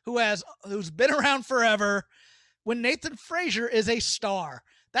character who's been around forever. When Nathan Frazier is a star,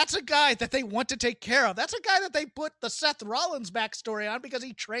 that's a guy that they want to take care of. That's a guy that they put the Seth Rollins backstory on because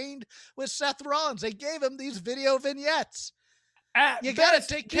he trained with Seth Rollins. They gave him these video vignettes. You got to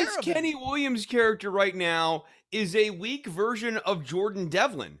take care of him. Kenny Williams character right now is a weak version of Jordan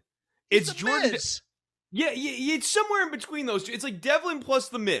Devlin. It's Jordan. Yeah, it's somewhere in between those two. It's like Devlin plus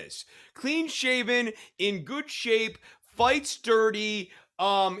The Miz. Clean shaven, in good shape, fights dirty.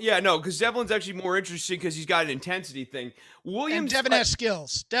 Because Devlin's actually more interesting because he's got an intensity thing. Williams, and Devin has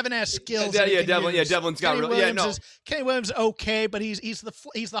skills. Devin has skills. Devlin's got Kenny Williams okay, but he's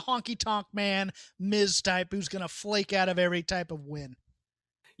the honky tonk man, Miz type who's gonna flake out of every type of win.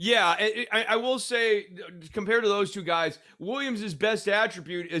 Yeah, I will say, compared to those two guys, Williams' best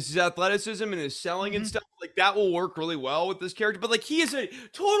attribute is his athleticism and his selling and stuff. Like, that will work really well with this character. But, like, he is a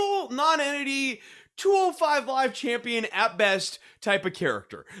total non-entity, 205 Live champion at best type of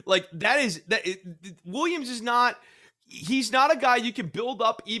character. Like, Williams is not... He's not a guy you can build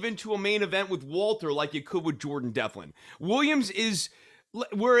up even to a main event with Walter like you could with Jordan Devlin. Williams is...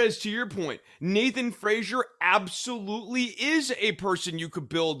 Whereas, to your point, Nathan Frazier absolutely is a person you could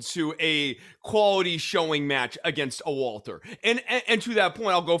build to a quality showing match against a Walter. And to that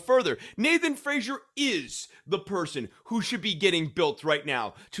point, I'll go further. Nathan Frazier is the person who should be getting built right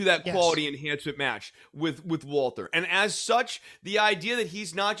now to that quality enhancement match with Walter. And as such, the idea that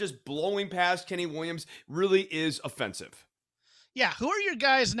he's not just blowing past Kenny Williams really is offensive. Yeah, who are your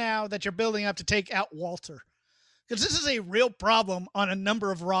guys now that you're building up to take out Walter? Because this is a real problem on a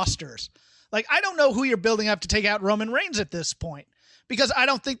number of rosters. Like, I don't know who you're building up to take out Roman Reigns at this point, because I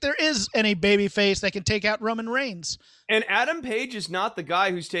don't think there is any babyface that can take out Roman Reigns. And Adam Page is not the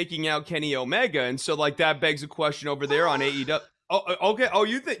guy who's taking out Kenny Omega, and so like that begs a question over there on AEW. Oh, okay. Oh,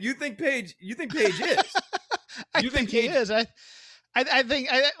 you think Page is? I think he is. I think.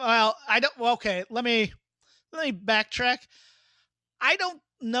 I don't. Well, okay. Let me backtrack. I don't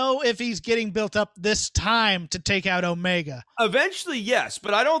know if he's getting built up this time to take out Omega. Eventually, yes,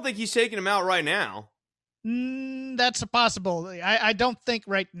 but I don't think he's taking him out right now. That's a possibility. I don't think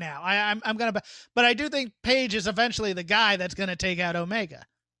right now. But I do think Page is eventually the guy that's gonna take out Omega.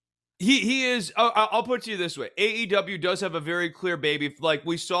 He is. I'll put it to you this way: AEW does have a very clear baby. Like,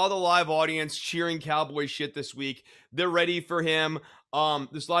 we saw the live audience cheering Cowboy shit this week. They're ready for him.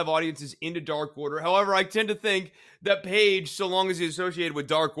 This live audience is into Dark Order. However, I tend to think that Page, so long as he's associated with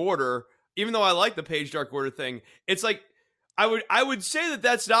Dark Order, even though I like the Page Dark Order thing, it's like I would say that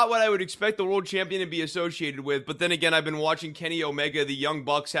that's not what I would expect the world champion to be associated with. But then again, I've been watching Kenny Omega, the Young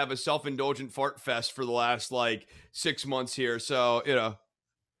Bucks, have a self-indulgent fart fest for the last 6 months here. So,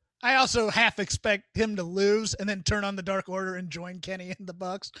 I also half expect him to lose and then turn on the Dark Order and join Kenny and the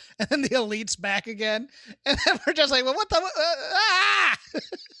Bucks, and then the Elite's back again, and then we're just like, well, what the?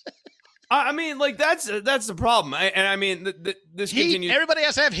 I mean, that's the problem. This heat. continues. Everybody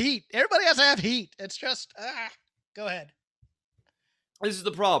has to have heat. Everybody has to have heat. It's just go ahead. This is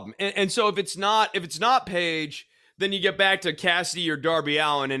the problem, and so if it's not Page, then you get back to Cassidy or Darby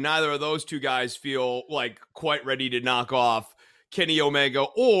Allin, and neither of those two guys feel quite ready to knock off Kenny Omega,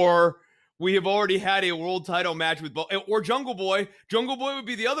 or we have already had a world title match with or Jungle Boy. Jungle Boy would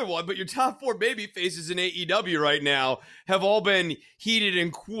be the other one, but your top 4 baby faces in AEW right now have all been heated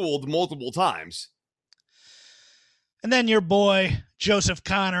and cooled multiple times. And then your boy Joseph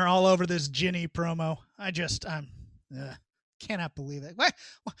Connor all over this Ginny promo. I cannot believe it. Why?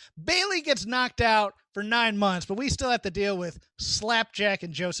 Bayley gets knocked out for 9 months, but we still have to deal with Slapjack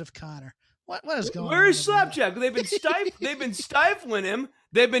and Joseph Connor. What is going on? Where is Slapjack? They've been stifling him.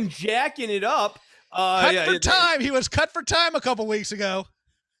 They've been jacking it up. Cut for time. He was cut for time a couple weeks ago.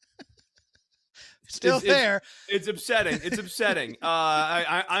 Still there. It's upsetting. It's upsetting.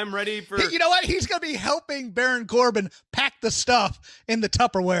 I'm ready for. You know what? He's going to be helping Baron Corbin pack the stuff in the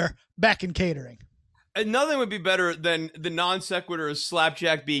Tupperware back in catering. And nothing would be better than the non sequitur of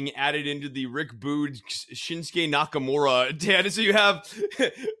Slapjack being added into the Rick Boogs Shinsuke Nakamura. Dan, so you have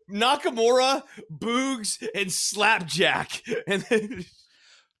Nakamura, Boogs, and Slapjack, and then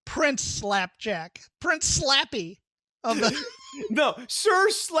Prince Slapjack, Prince Slappy of the no, Sir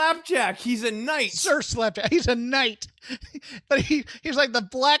Slapjack. He's a knight. Sir Slapjack. He's a knight, but he's like the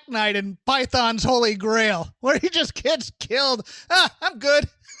Black Knight in Python's Holy Grail, where he just gets killed. I'm good.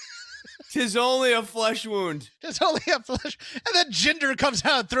 'Tis only a flesh wound. It's only a flesh. And then Jinder comes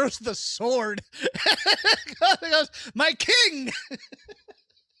out and throws the sword. He goes, my king.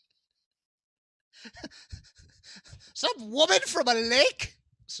 Some woman from a lake.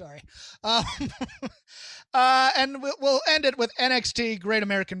 Sorry. And we'll end it with NXT Great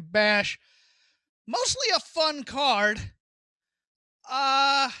American Bash. Mostly a fun card.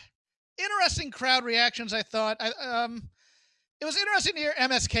 Interesting crowd reactions, I thought. It was interesting to hear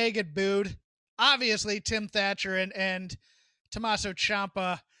MSK get booed. Obviously, Tim Thatcher and Tommaso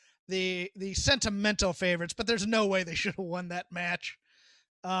Ciampa, the sentimental favorites, but there's no way they should have won that match.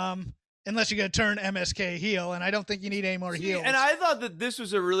 Unless you're going to turn MSK heel, and I don't think you need any more heels. And I thought that this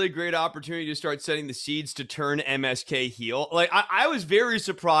was a really great opportunity to start setting the seeds to turn MSK heel. Like, I was very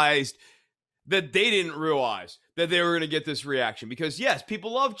surprised that they didn't realize that they were going to get this reaction, because yes,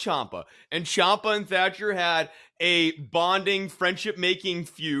 people love Ciampa, and Ciampa and Thatcher had a bonding, friendship-making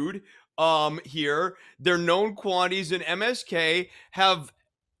feud here. They're known quantities, and MSK have,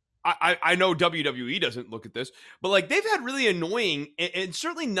 I know WWE doesn't look at this, but like they've had really annoying and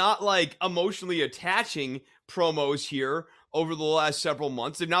certainly not like emotionally attaching promos here over the last several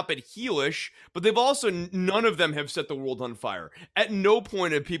months. They've not been heelish, but they've also, none of them have set the world on fire. At no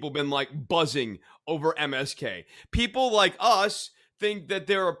point have people been like buzzing over MSK. People like us think that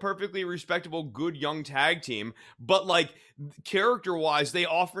they're a perfectly respectable, good young tag team, but like character-wise, they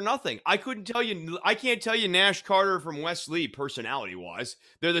offer nothing. I can't tell you Nash Carter from Wes Lee personality-wise.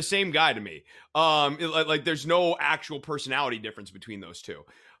 They're the same guy to me. Like there's no actual personality difference between those two.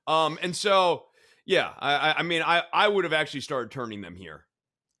 And so, yeah, I mean, I would have actually started turning them here.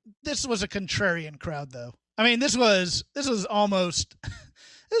 This was a contrarian crowd, though. I mean, this was almost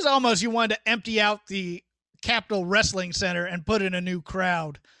you wanted to empty out the Capitol Wrestling Center and put in a new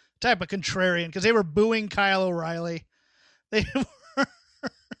crowd type of contrarian, because they were booing Kyle O'Reilly. They were,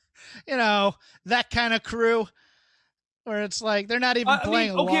 that kind of crew where it's like they're not even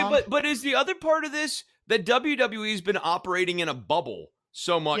playing along. Okay, but is the other part of this that WWE's been operating in a bubble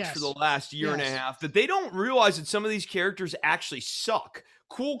so much for the last year and a half that they don't realize that some of these characters actually suck.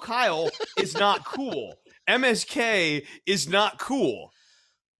 Cool Kyle is not cool. MSK is not cool.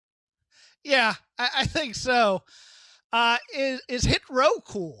 Yeah, I think so. Is Hit Row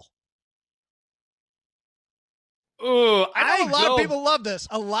cool? I know a lot of people love this.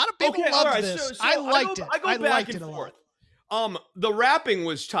 A lot of people love this. So I liked it. I go back and forth. The rapping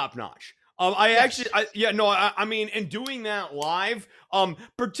was top notch. I mean, and doing that live,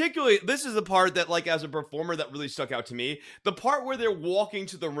 particularly, this is the part that, like, as a performer, that really stuck out to me. The part where they're walking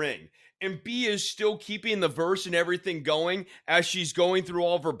to the ring and B is still keeping the verse and everything going as she's going through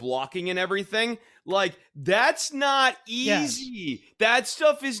all of her blocking and everything. Like, that's not easy. Yes. That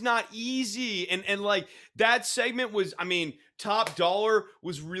stuff is not easy. And like, that segment was, I mean, Top Dollar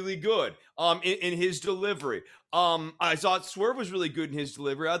was really good in his delivery. I thought Swerve was really good in his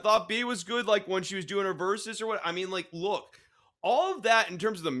delivery. I thought B was good, like, when she was doing her verses or what. I mean, like, look, all of that in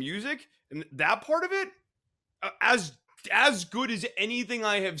terms of the music and that part of it, as good as anything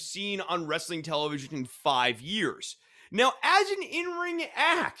I have seen on wrestling television in 5 years. Now, as an in-ring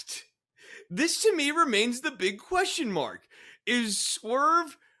act, this to me remains the big question mark. Is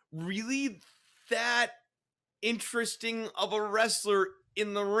Swerve really that interesting of a wrestler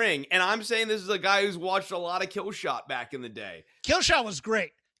in the ring? And I'm saying this is a guy who's watched a lot of Killshot back in the day. Killshot was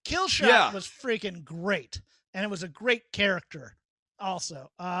great. Killshot was freaking great. And it was a great character also.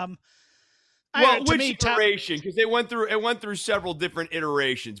 Which iteration? Because it went through several different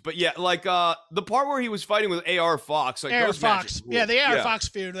iterations. But yeah, like the part where he was fighting with AR Fox, like AR Fox, the AR Fox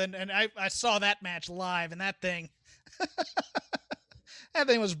feud, and I saw that match live, and that thing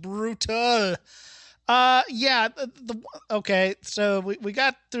was brutal. Okay, so we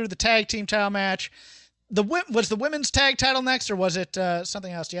got through the tag team title match. Was the women's tag title next, or was it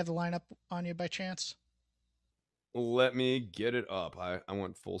something else? Do you have the lineup on you by chance? Let me get it up. I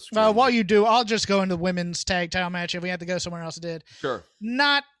went full screen. While you do, I'll just go into the women's tag title match. If we have to go somewhere else, it did. Sure.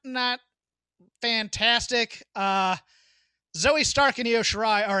 Not fantastic. Zoe Stark and Io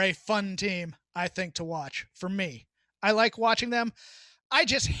Shirai are a fun team, I think, to watch. For me, I like watching them. I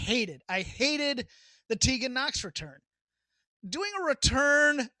hated the Tegan Nox return. Doing a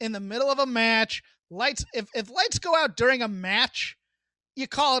return in the middle of a match, if lights go out during a match, you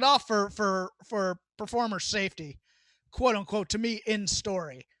call it off for performer safety, quote unquote, to me, in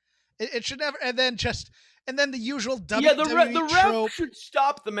story. It should never, and then the usual WWE the ref should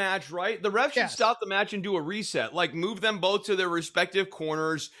stop the match, right? The ref should stop the match and do a reset, like move them both to their respective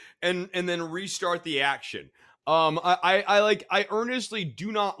corners and then restart the action. I earnestly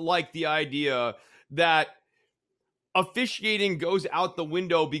do not like the idea that officiating goes out the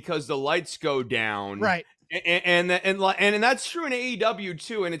window because the lights go down. Right. And that's true in AEW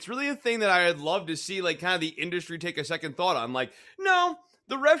too. And it's really a thing that I'd love to see, like, kind of the industry take a second thought on. Like, no,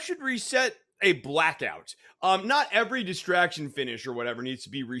 the ref should reset a blackout. Not every distraction finish or whatever needs to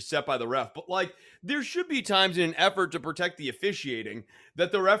be reset by the ref, but like, there should be times in an effort to protect the officiating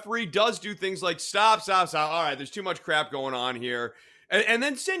that the referee does do things like stop. All right, there's too much crap going on here. And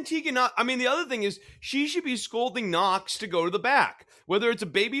then send Tegan Knox. I mean, the other thing is she should be scolding Knox to go to the back. Whether it's a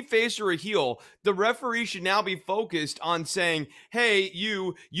baby face or a heel, the referee should now be focused on saying, hey,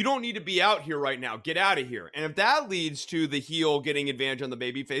 you don't need to be out here right now. Get out of here. And if that leads to the heel getting advantage on the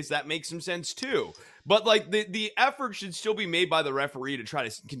baby face, that makes some sense too. But like the effort should still be made by the referee to try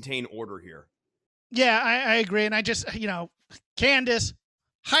to contain order here. Yeah, I agree. And I just, Candice,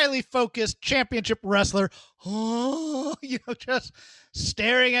 highly focused championship wrestler, just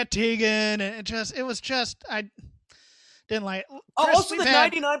staring at Tegan, and I didn't like. Chris, also, the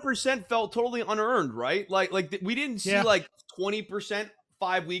 99% felt totally unearned, right? Like we didn't see like 20%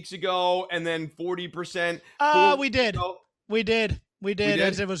 5 weeks ago, and then 40%. We did. We did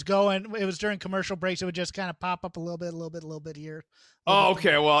as it was going. It was during commercial breaks. It would just kind of pop up a little bit here. Oh,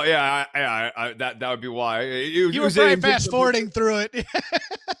 okay. Well, yeah, that would be why. You were probably fast forwarding through it.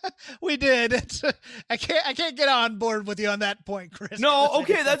 We did. I can't get on board with you on that point, Chris. No,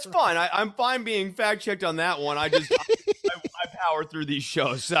 okay, that's fine. I'm fine being fact checked on that one. I power through these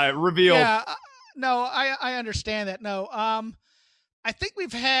shows. I reveal. Yeah, no, I understand that. No, I think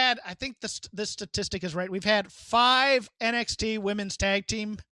this statistic is right. We've had 5 NXT women's tag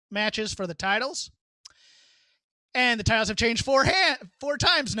team matches for the titles. And the titles have changed 4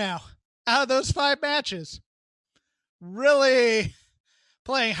 times now out of those 5 matches. Really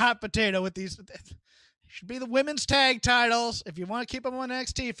playing hot potato with these. Should be the women's tag titles. If you want to keep them on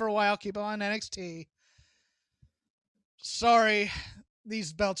NXT for a while, keep them on NXT. Sorry,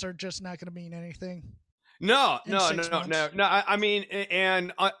 these belts are just not going to mean anything. No. I mean,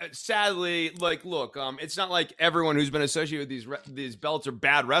 and sadly, like, look, it's not like everyone who's been associated with these belts are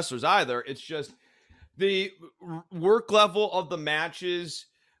bad wrestlers either. It's just the work level of the matches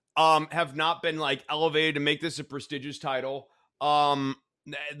have not been like elevated to make this a prestigious title.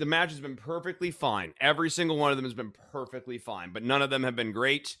 The match has been perfectly fine. Every single one of them has been perfectly fine, but none of them have been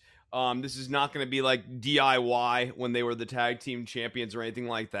great. This is not going to be like DIY when they were the tag team champions or anything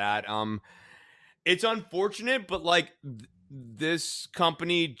like that. It's unfortunate, but like this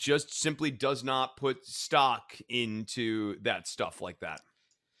company just simply does not put stock into that stuff like that.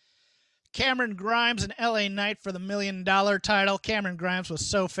 Cameron Grimes and LA Knight for the $1 million title. Cameron Grimes was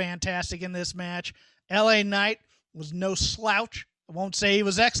so fantastic in this match. LA Knight was no slouch. I won't say he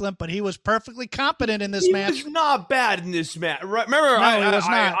was excellent, but he was perfectly competent in this match. He was not bad in this match. Remember,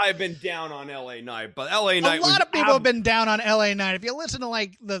 I've been down on LA Knight, but LA Knight. A lot of people have been down on LA Knight. If you listen to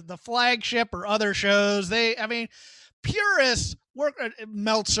like the flagship or other shows, purists.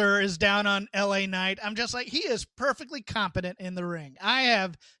 Meltzer is down on LA Knight. I'm just like, he is perfectly competent in the ring. I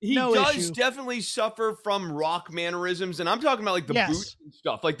have no issue. He does definitely suffer from Rock mannerisms, and I'm talking about like the boots and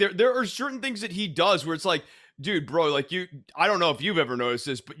stuff. Like there are certain things that he does where it's like, dude, bro, like I don't know if you've ever noticed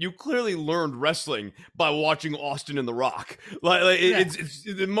this, but you clearly learned wrestling by watching Austin and The Rock. It's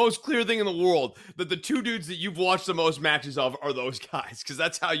the most clear thing in the world that the 2 dudes that you've watched the most matches of are those guys, because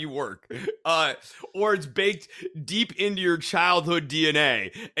that's how you work. Or it's baked deep into your childhood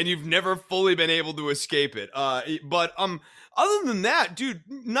DNA, and you've never fully been able to escape it. But other than that, dude,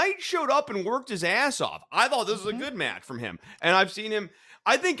 Knight showed up and worked his ass off. I thought this was a good match from him, and I've seen him.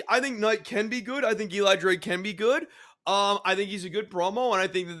 I think Knight can be good. I think Eli Drake can be good. I think he's a good promo, and I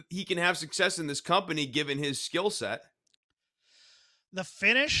think that he can have success in this company given his skill set. The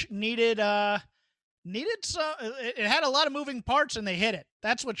finish needed some. It had a lot of moving parts, and they hit it.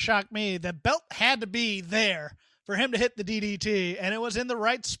 That's what shocked me. The belt had to be there for him to hit the DDT, and it was in the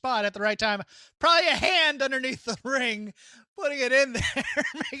right spot at the right time. Probably a hand underneath the ring, putting it in there,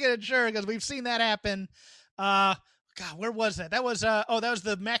 making it sure, because we've seen that happen. God, where was that? That was that was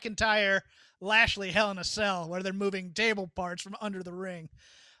the McIntyre Lashley Hell in a Cell, where they're moving table parts from under the ring.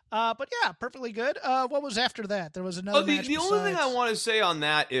 But yeah, perfectly good. What was after that? There was another match. The only thing I want to say on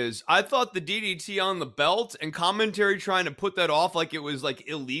that is I thought the DDT on the belt and commentary trying to put that off like it was like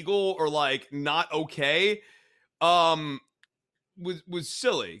illegal or like not okay. Was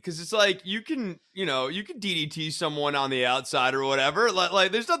silly, because it's like you can DDT someone on the outside or whatever.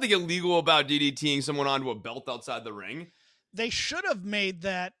 Like there's nothing illegal about DDTing someone onto a belt outside the ring. They should have made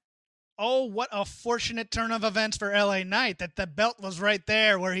that. Oh, what a fortunate turn of events for LA Knight that the belt was right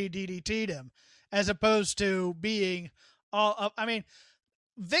there where he DDT'd him, as opposed to being all up. I mean,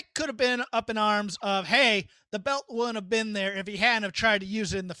 Vic could have been up in arms of, hey, the belt wouldn't have been there if he hadn't have tried to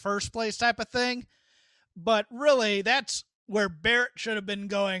use it in the first place, type of thing. But really, that's where Barrett should have been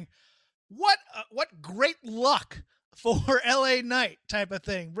going, what great luck for LA Knight, type of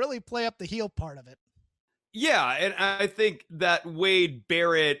thing. Really play up the heel part of it. Yeah, and I think that Wade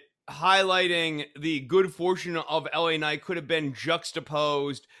Barrett highlighting the good fortune of LA Knight could have been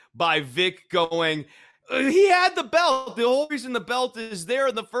juxtaposed by Vic going, He had the belt. The whole reason the belt is there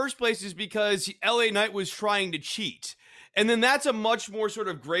in the first place is because LA Knight was trying to cheat. And then that's a much more sort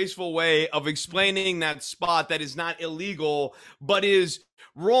of graceful way of explaining that spot that is not illegal, but is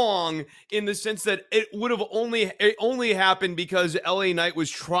wrong in the sense that it only happened because LA Knight was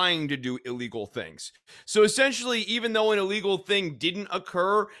trying to do illegal things. So essentially, even though an illegal thing didn't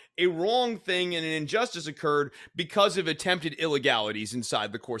occur, a wrong thing and an injustice occurred because of attempted illegalities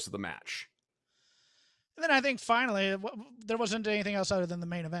inside the course of the match. And then I think finally there wasn't anything else other than the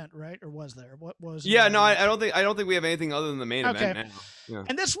main event, right? Or was there? What was? Yeah, no, I don't think we have anything other than the main event now. Yeah.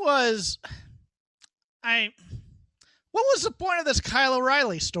 And this was, what was the point of this Kyle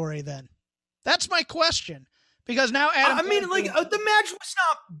O'Reilly story then? That's my question. Because now Adam, the match was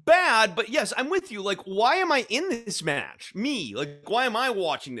not bad, but yes, I'm with you. Like, why am I in this match? Me, like, why am I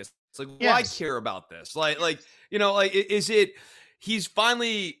watching this? It's like, why care about this? Is it he's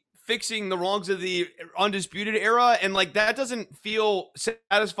finally fixing the wrongs of the Undisputed Era, and like that doesn't feel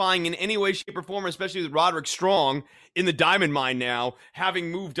satisfying in any way, shape, or form, especially with Roderick Strong in the Diamond Mine now,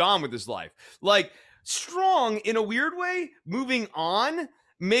 having moved on with his life. Like, Strong, in a weird way, moving on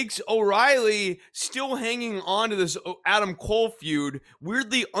makes O'Reilly still hanging on to this Adam Cole feud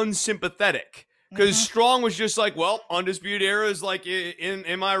weirdly unsympathetic. Because Strong was just like, well, Undisputed Era is like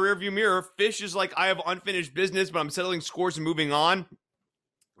in my rearview mirror. Fish is like, I have unfinished business, but I'm settling scores and moving on.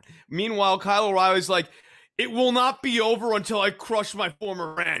 Meanwhile, Kyle O'Reilly's like, it will not be over until I crush my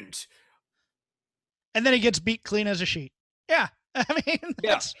former friend. And then he gets beat clean as a sheet. Yeah. I mean,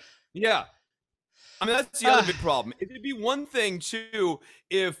 that's... Yeah. I mean, that's the other big problem. It'd be one thing, too,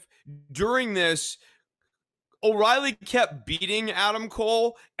 if during this, O'Reilly kept beating Adam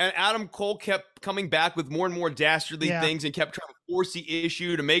Cole, and Adam Cole kept coming back with more and more dastardly things and kept trying to force the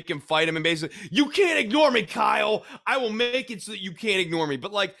issue to make him fight him. And basically, you can't ignore me, Kyle. I will make it so that you can't ignore me.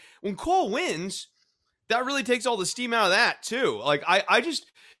 But like when Cole wins, that really takes all the steam out of that too. Like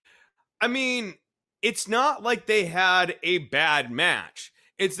I mean, it's not like they had a bad match.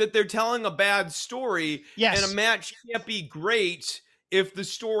 It's that they're telling a bad story. Yes. And a match can't be great if the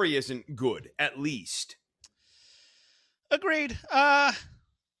story isn't good, at least. Agreed.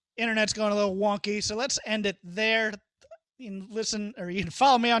 Internet's going a little wonky, so let's end it there. You can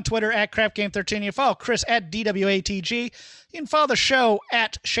follow me on Twitter at CrapGame13. You can follow Chris at DWATG. You can follow the show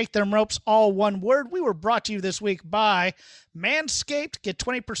at Shake Them Ropes, all one word. We were brought to you this week by Manscaped. Get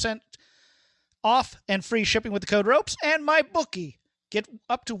 20% off and free shipping with the code ROPES. And MyBookie. Get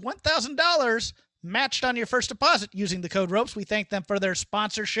up to $1,000 matched on your first deposit using the code ROPES. We thank them for their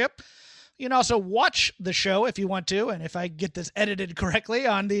sponsorship. You can also watch the show if you want to, and if I get this edited correctly,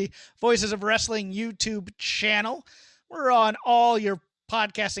 on the Voices of Wrestling YouTube channel. We're on all your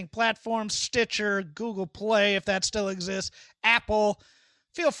podcasting platforms, Stitcher, Google Play, if that still exists, Apple.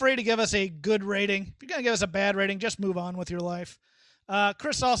 Feel free to give us a good rating. If you're going to give us a bad rating, just move on with your life.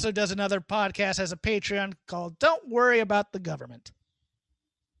 Chris also does another podcast as a Patreon called Don't Worry About the Government.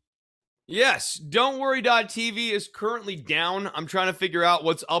 Yes, Don'tWorry.tv is currently down. I'm trying to figure out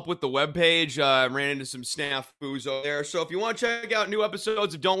what's up with the webpage. I ran into some snafus over there. So if you want to check out new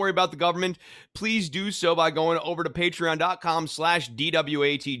episodes of Don't Worry About the Government, please do so by going over to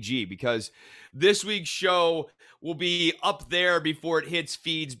patreon.com/DWATG, because this week's show will be up there before it hits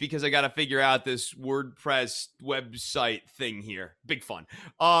feeds, because I got to figure out this WordPress website thing here. Big fun.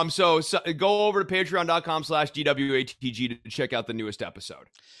 So go over to patreon.com/DWATG to check out the newest episode.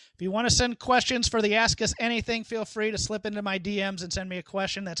 If you want to send questions for the Ask Us Anything, feel free to slip into my DMs and send me a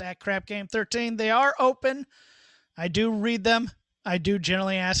question. That's at CrapGame13. They are open. I do read them. I do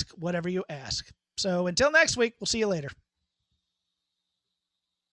generally ask whatever you ask. So until next week, we'll see you later.